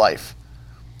relational life.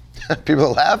 People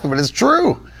are laughing, but it's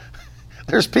true.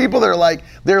 There's people that are like,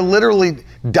 they're literally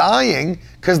dying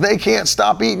because they can't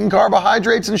stop eating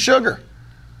carbohydrates and sugar.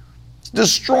 It's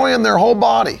destroying their whole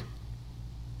body.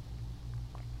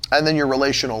 And then your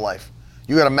relational life.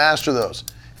 You got to master those.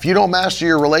 If you don't master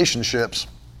your relationships,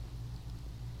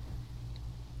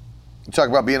 you talk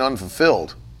about being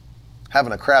unfulfilled,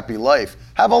 having a crappy life.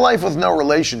 Have a life with no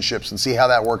relationships and see how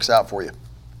that works out for you.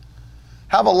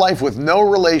 Have a life with no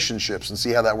relationships and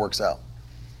see how that works out.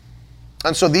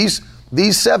 And so these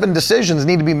 7 decisions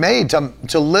need to be made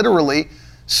to literally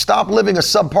stop living a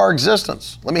subpar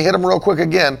existence. Let me hit them real quick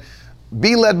again.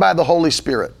 Be led by the Holy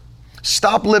Spirit.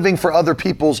 Stop living for other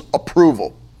people's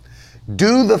approval.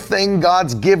 Do the thing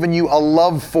God's given you a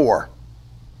love for.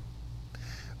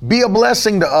 Be a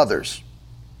blessing to others.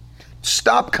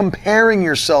 Stop comparing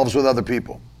yourselves with other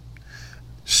people.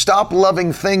 Stop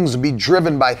loving things and be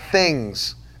driven by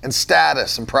things and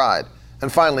status and pride.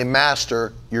 And finally,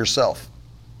 master yourself.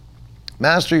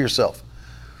 Master yourself.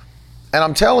 And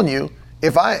I'm telling you,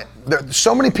 There's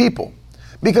so many people,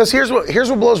 because here's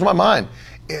what blows my mind.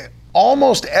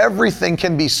 Almost everything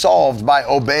can be solved by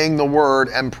obeying the word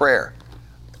and prayer.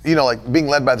 Like being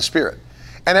led by the Spirit.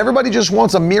 And everybody just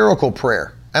wants a miracle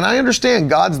prayer. And I understand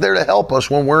God's there to help us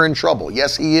when we're in trouble.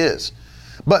 Yes, He is.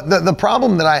 But the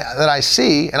problem that I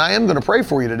see, and I am going to pray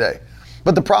for you today,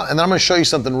 and then I'm going to show you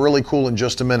something really cool in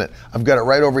just a minute. I've got it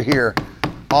right over here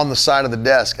on the side of the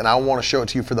desk, and I want to show it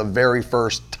to you for the very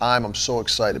first time. I'm so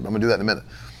excited. I'm going to do that in a minute.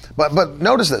 But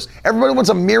notice this. Everybody wants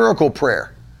a miracle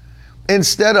prayer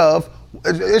instead of,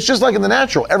 it's just like in the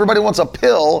natural. Everybody wants a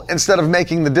pill instead of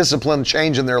making the discipline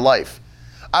change in their life.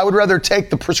 I would rather take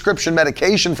the prescription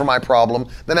medication for my problem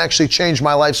than actually change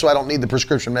my life so I don't need the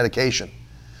prescription medication.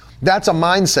 That's a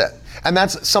mindset. And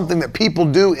that's something that people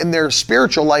do in their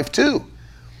spiritual life too.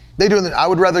 I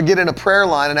would rather get in a prayer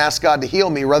line and ask God to heal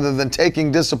me rather than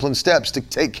taking disciplined steps to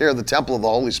take care of the temple of the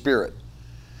Holy Spirit.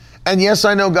 And yes,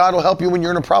 I know God will help you when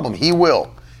you're in a problem. He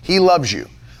will. He loves you.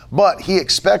 But He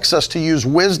expects us to use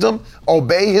wisdom,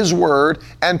 obey His word,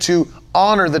 and to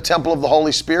honor the temple of the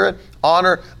Holy Spirit,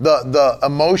 honor the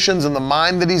emotions and the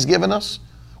mind that He's given us.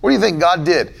 What do you think God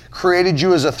did? Created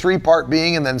you as a 3-part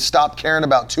being and then stopped caring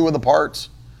about 2 of the parts?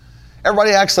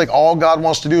 Everybody acts like all God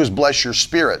wants to do is bless your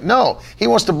spirit. No, He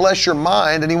wants to bless your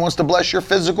mind and He wants to bless your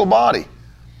physical body.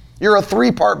 You're a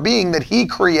 3-part being that He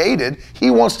created. He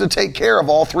wants to take care of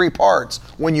all 3 parts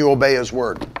when you obey His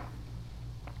word.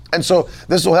 And so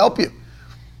this will help you.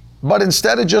 But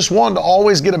instead of just wanting to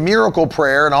always get a miracle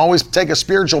prayer and always take a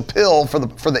spiritual pill for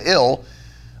the ill,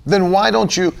 then why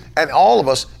don't you, and all of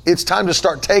us, it's time to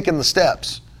start taking the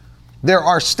steps. There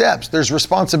are steps. There's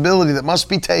responsibility that must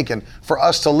be taken for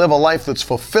us to live a life that's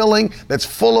fulfilling, that's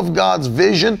full of God's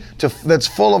vision, that's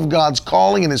full of God's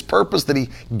calling and His purpose that He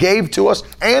gave to us,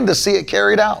 and to see it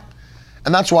carried out.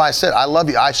 And that's why I said, I love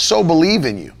you. I so believe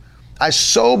in you. I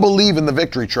so believe in the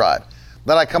Victory Tribe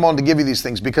that I come on to give you these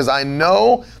things, because I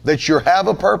know that you have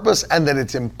a purpose and that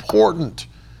it's important.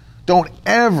 Don't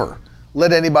ever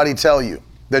let anybody tell you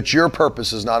that your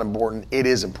purpose is not important. It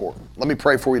is important. Let me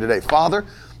pray for you today. Father,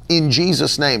 in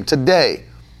Jesus' name, today,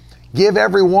 give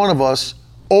every one of us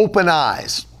open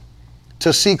eyes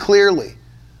to see clearly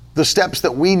the steps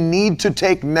that we need to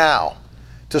take now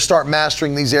to start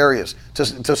mastering these areas,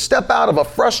 to step out of a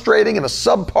frustrating and a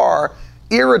subpar,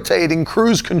 irritating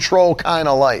cruise control kind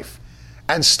of life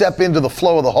and step into the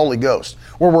flow of the Holy Ghost,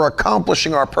 where we're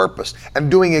accomplishing our purpose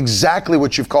and doing exactly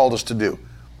what You've called us to do.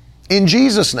 In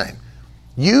Jesus' name,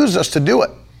 use us to do it.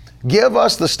 Give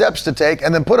us the steps to take,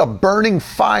 and then put a burning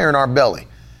fire in our belly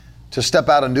to step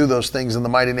out and do those things in the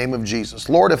mighty name of Jesus.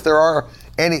 Lord, if there are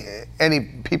any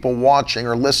people watching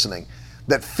or listening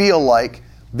that feel like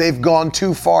they've gone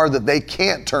too far, that they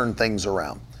can't turn things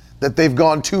around, that they've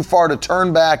gone too far to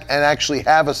turn back and actually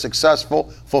have a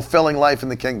successful, fulfilling life in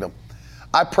the kingdom,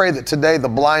 I pray that today the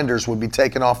blinders would be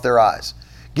taken off their eyes.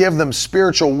 Give them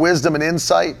spiritual wisdom and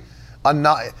insight.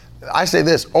 I say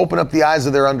this, open up the eyes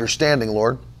of their understanding,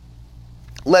 Lord.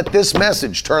 Let this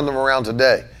message turn them around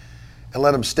today, and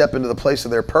let them step into the place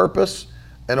of their purpose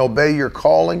and obey Your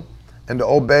calling, and to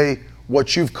obey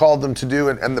what You've called them to do,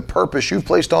 and the purpose You've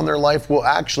placed on their life will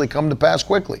actually come to pass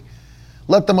quickly.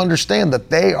 Let them understand that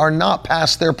they are not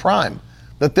past their prime,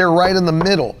 that they're right in the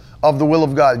middle of the will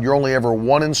of God. You're only ever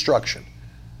one instruction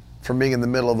from being in the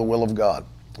middle of the will of God.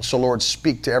 So Lord,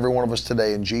 speak to every one of us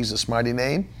today in Jesus' mighty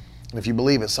name. And if you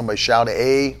believe it, somebody shout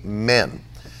amen.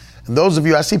 And those of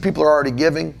you, I see people are already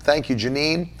giving. Thank you,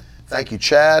 Janine. Thank you,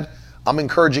 Chad. I'm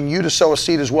encouraging you to sow a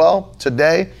seed as well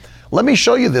today. Let me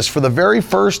show you this for the very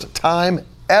first time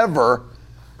ever.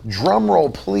 Drum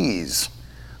roll, please.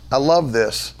 I love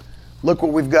this. Look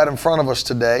what we've got in front of us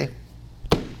today.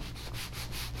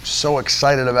 So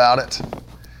excited about it.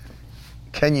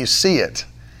 Can you see it?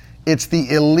 It's the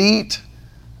Elite,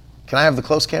 can I have the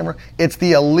close camera? It's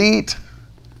the Elite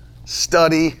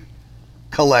Study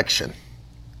Collection.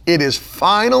 It is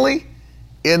finally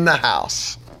in the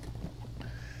house.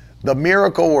 The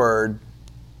Miracle Word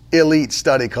Elite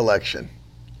Study Collection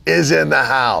is in the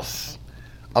house.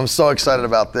 I'm so excited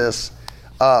about this.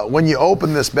 When you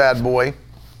open this bad boy,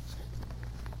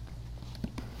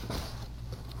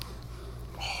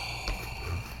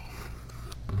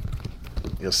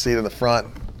 you'll see it in the front.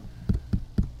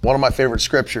 One of my favorite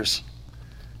scriptures,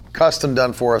 custom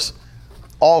done for us.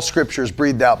 All scriptures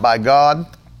breathed out by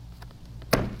God,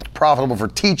 profitable for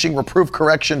teaching, reproof,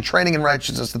 correction, training in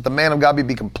righteousness, that the man of God may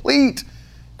be complete,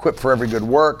 equipped for every good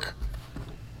work.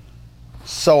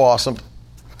 So awesome.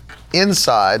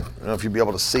 Inside, I don't know if you'll be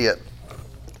able to see it,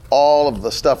 all of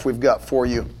the stuff we've got for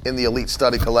you in the Elite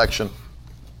Study Collection.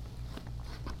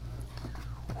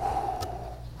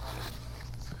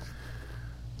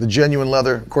 The Genuine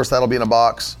Leather, of course, that'll be in a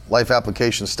box. Life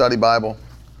Application Study Bible.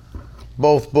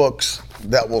 Both books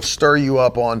that will stir you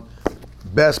up on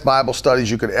best Bible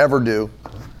studies you could ever do.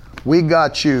 We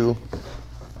got you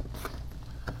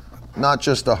not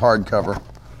just a hardcover.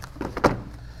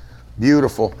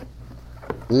 Beautiful.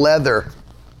 Leather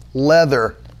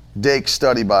Dake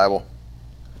Study Bible.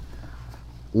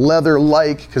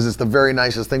 Leather-like, because it's the very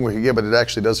nicest thing we could get, but it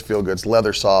actually does feel good. It's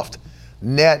leather soft.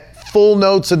 Net, full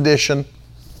notes edition.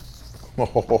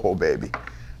 Oh, baby.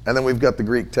 And then we've got the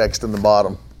Greek text in the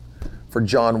bottom for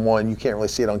John 1. You can't really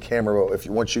see it on camera, but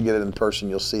once you get it in person,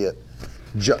 you'll see it.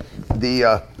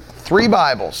 The three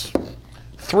Bibles,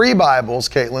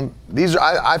 Caitlin.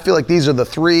 I feel like these are the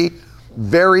three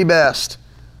very best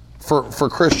for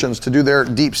Christians to do their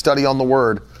deep study on the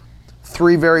Word.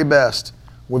 Three very best.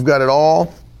 We've got it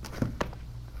all.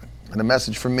 And a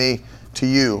message from me to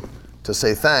you to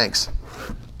say thanks.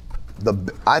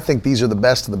 I think these are the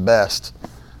best of the best.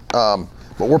 But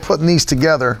we're putting these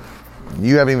together.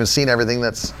 You haven't even seen everything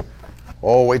that's,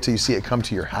 wait till you see it come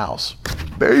to your house.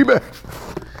 Baby.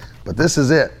 But this is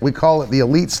it. We call it the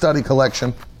Elite Study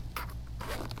Collection.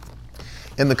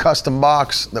 In the custom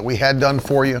box that we had done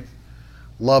for you.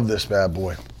 Love this bad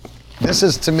boy. This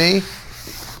is, to me,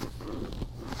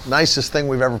 nicest thing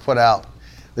we've ever put out.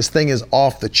 This thing is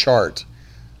off the chart.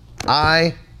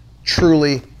 I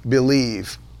truly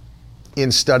believe in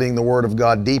studying the Word of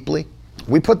God deeply.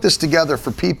 We put this together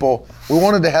for people. We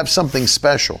wanted to have something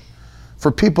special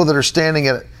for people that are standing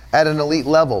at an elite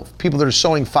level, people that are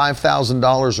sowing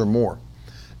 $5,000 or more.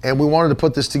 And we wanted to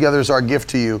put this together as our gift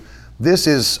to you.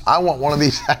 I want one of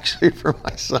these actually for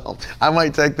myself. I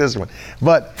might take this one.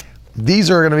 But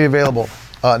these are going to be available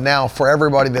now for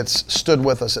everybody that's stood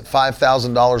with us at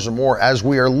 $5,000 or more, as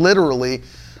we are literally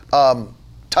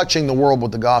touching the world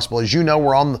with the gospel. As you know,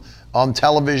 we're on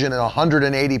television in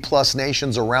 180 plus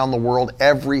nations around the world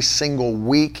every single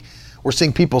week. We're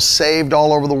seeing people saved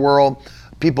all over the world,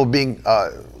 people being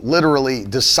literally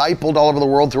discipled all over the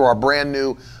world through our brand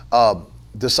new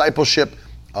discipleship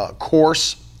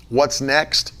course, What's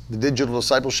Next, the digital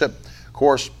discipleship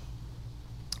course.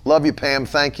 Love you, Pam.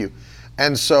 Thank you.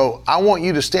 And so I want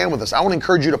you to stand with us. I want to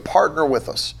encourage you to partner with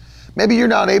us. Maybe you're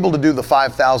not able to do the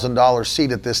 $5,000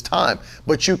 seat at this time,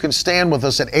 but you can stand with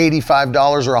us at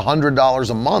 $85 or $100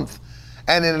 a month.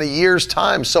 And in a year's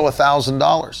time, sow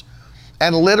 $1,000.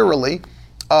 And literally,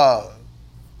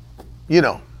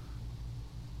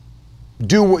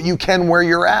 do what you can where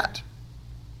you're at.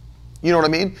 You know what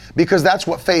I mean? Because that's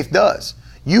what faith does.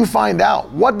 You find out,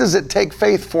 what does it take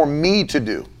faith for me to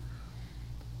do?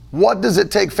 What does it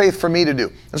take faith for me to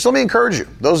do? And so let me encourage you.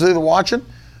 Those of you that are watching,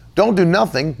 don't do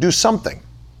nothing, do something.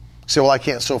 You say, well, I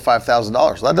can't sow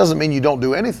 $5,000. That doesn't mean you don't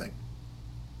do anything.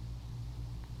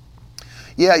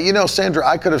 Yeah, Sandra,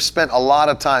 I could have spent a lot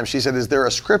of time. She said, is there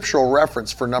a scriptural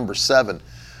reference for number 7?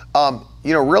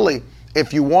 Really,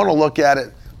 if you want to look at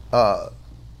it,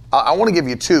 I want to give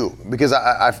you 2, because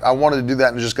I wanted to do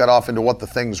that and just got off into what the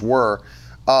things were.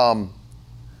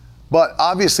 But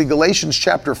obviously Galatians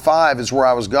chapter 5 is where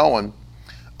I was going,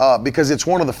 because it's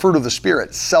one of the fruit of the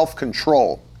Spirit,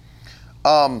 self-control.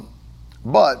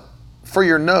 But for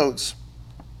your notes,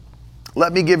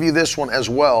 let me give you this one as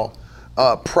well.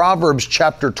 Proverbs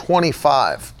chapter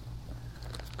 25.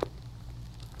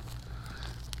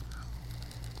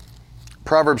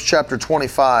 Proverbs chapter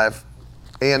 25.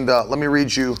 And let me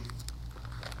read you,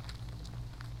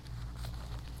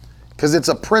 because it's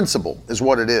a principle is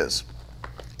what it is.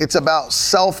 It's about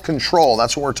self-control.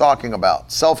 That's what we're talking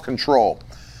about, self-control.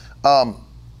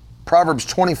 Proverbs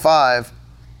 25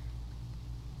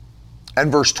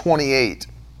 and verse 28.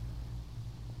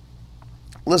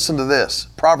 Listen to this.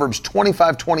 Proverbs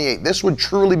 25:28. This would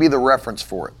truly be the reference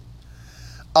for it.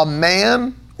 A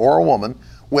man or a woman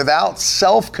without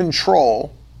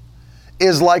self-control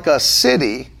is like a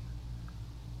city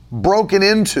broken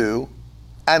into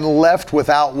and left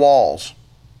without walls.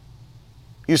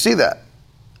 You see that?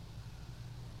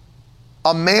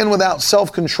 A man without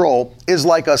self-control is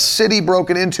like a city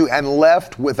broken into and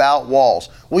left without walls.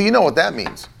 Well, you know what that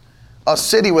means. A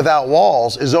city without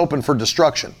walls is open for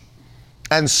destruction.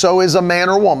 And so is a man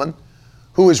or woman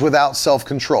who is without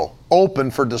self-control, open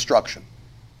for destruction.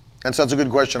 And so that's a good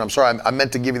question. I'm sorry, I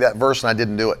meant to give you that verse and I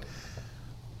didn't do it.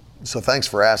 So thanks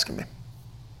for asking me.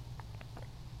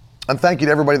 And thank you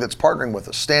to everybody that's partnering with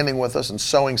us, standing with us and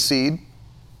sowing seed.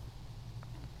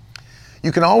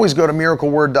 You can always go to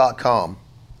miracleword.com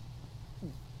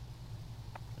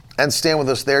and stand with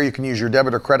us there. You can use your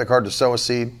debit or credit card to sow a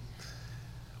seed.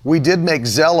 We did make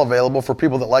Zelle available for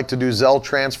people that like to do Zelle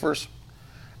transfers.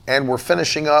 And we're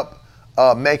finishing up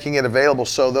making it available.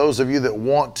 So those of you that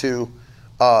want to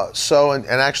sow and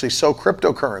actually sow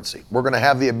cryptocurrency. We're going to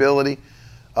have the ability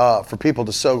for people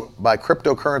to sow by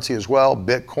cryptocurrency as well,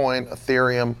 Bitcoin,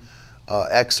 Ethereum,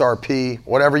 XRP,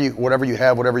 whatever you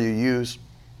have, whatever you use,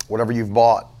 whatever you've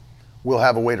bought, we'll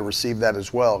have a way to receive that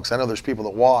as well. Because I know there's people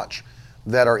that watch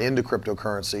that are into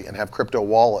cryptocurrency and have crypto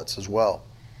wallets as well.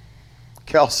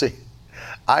 Kelsey,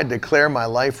 I declare my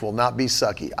life will not be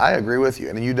sucky. I agree with you,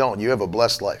 and you don't. You have a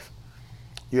blessed life.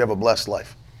 You have a blessed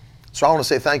life. So I want to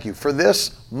say thank you. For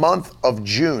this month of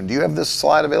June, do you have this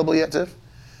slide available yet, Tiff?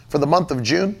 For the month of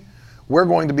June, we're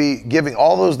going to be giving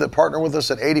all those that partner with us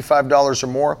at $85 or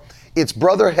more. It's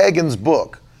Brother Hagin's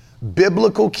book,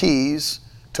 Biblical Keys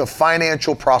to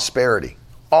Financial Prosperity.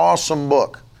 Awesome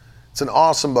book. It's an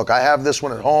awesome book. I have this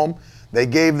one at home. They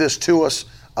gave this to us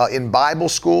in Bible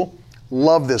school.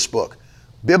 Love this book,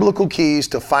 Biblical Keys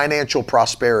to Financial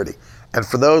Prosperity. And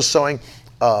for those sowing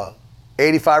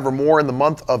 85 or more in the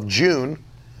month of June,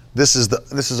 this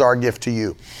is our gift to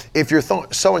you. If you're sowing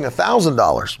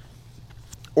 $1,000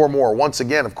 or more, once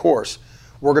again, of course,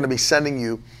 we're going to be sending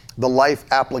you the Life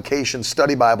Application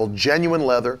Study Bible, genuine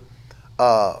leather,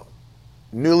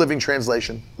 New Living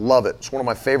Translation. Love it. It's one of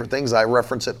my favorite things. I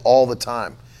reference it all the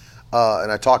time.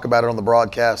 And I talk about it on the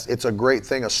broadcast. It's a great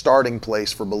thing, a starting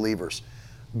place for believers.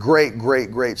 Great,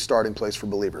 great, great starting place for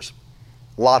believers.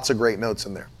 Lots of great notes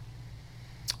in there.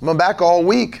 I'm back all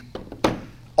week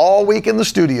in the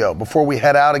studio before we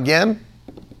head out again.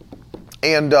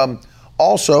 And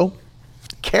also,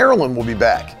 Carolyn will be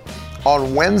back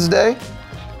on Wednesday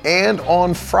and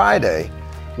on Friday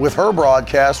with her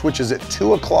broadcast, which is at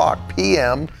 2:00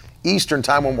 p.m. Eastern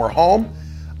time when we're home.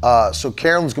 So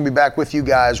Carolyn's going to be back with you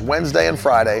guys Wednesday and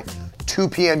Friday, 2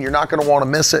 p.m. You're not going to want to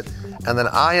miss it. And then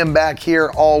I am back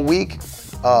here all week,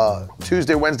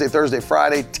 Tuesday, Wednesday, Thursday,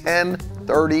 Friday,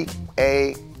 10:30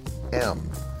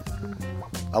 a.m.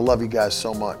 I love you guys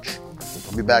so much.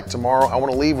 I'll be back tomorrow. I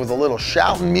want to leave with a little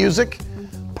shouting music.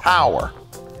 Power.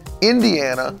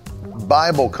 Indiana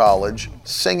Bible College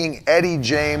singing Eddie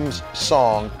James'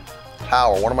 song,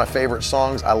 Power. One of my favorite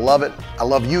songs. I love it. I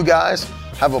love you guys.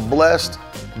 Have a blessed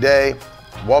day.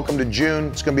 Welcome to June.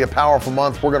 It's going to be a powerful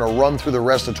month. We're going to run through the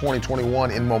rest of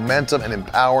 2021 in momentum and in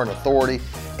power and authority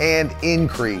and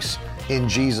increase in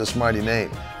Jesus' mighty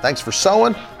name. Thanks for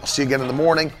sowing. I'll see you again in the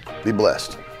morning. Be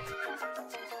blessed.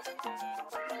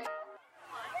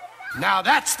 Now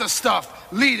that's the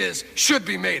stuff leaders should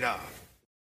be made of.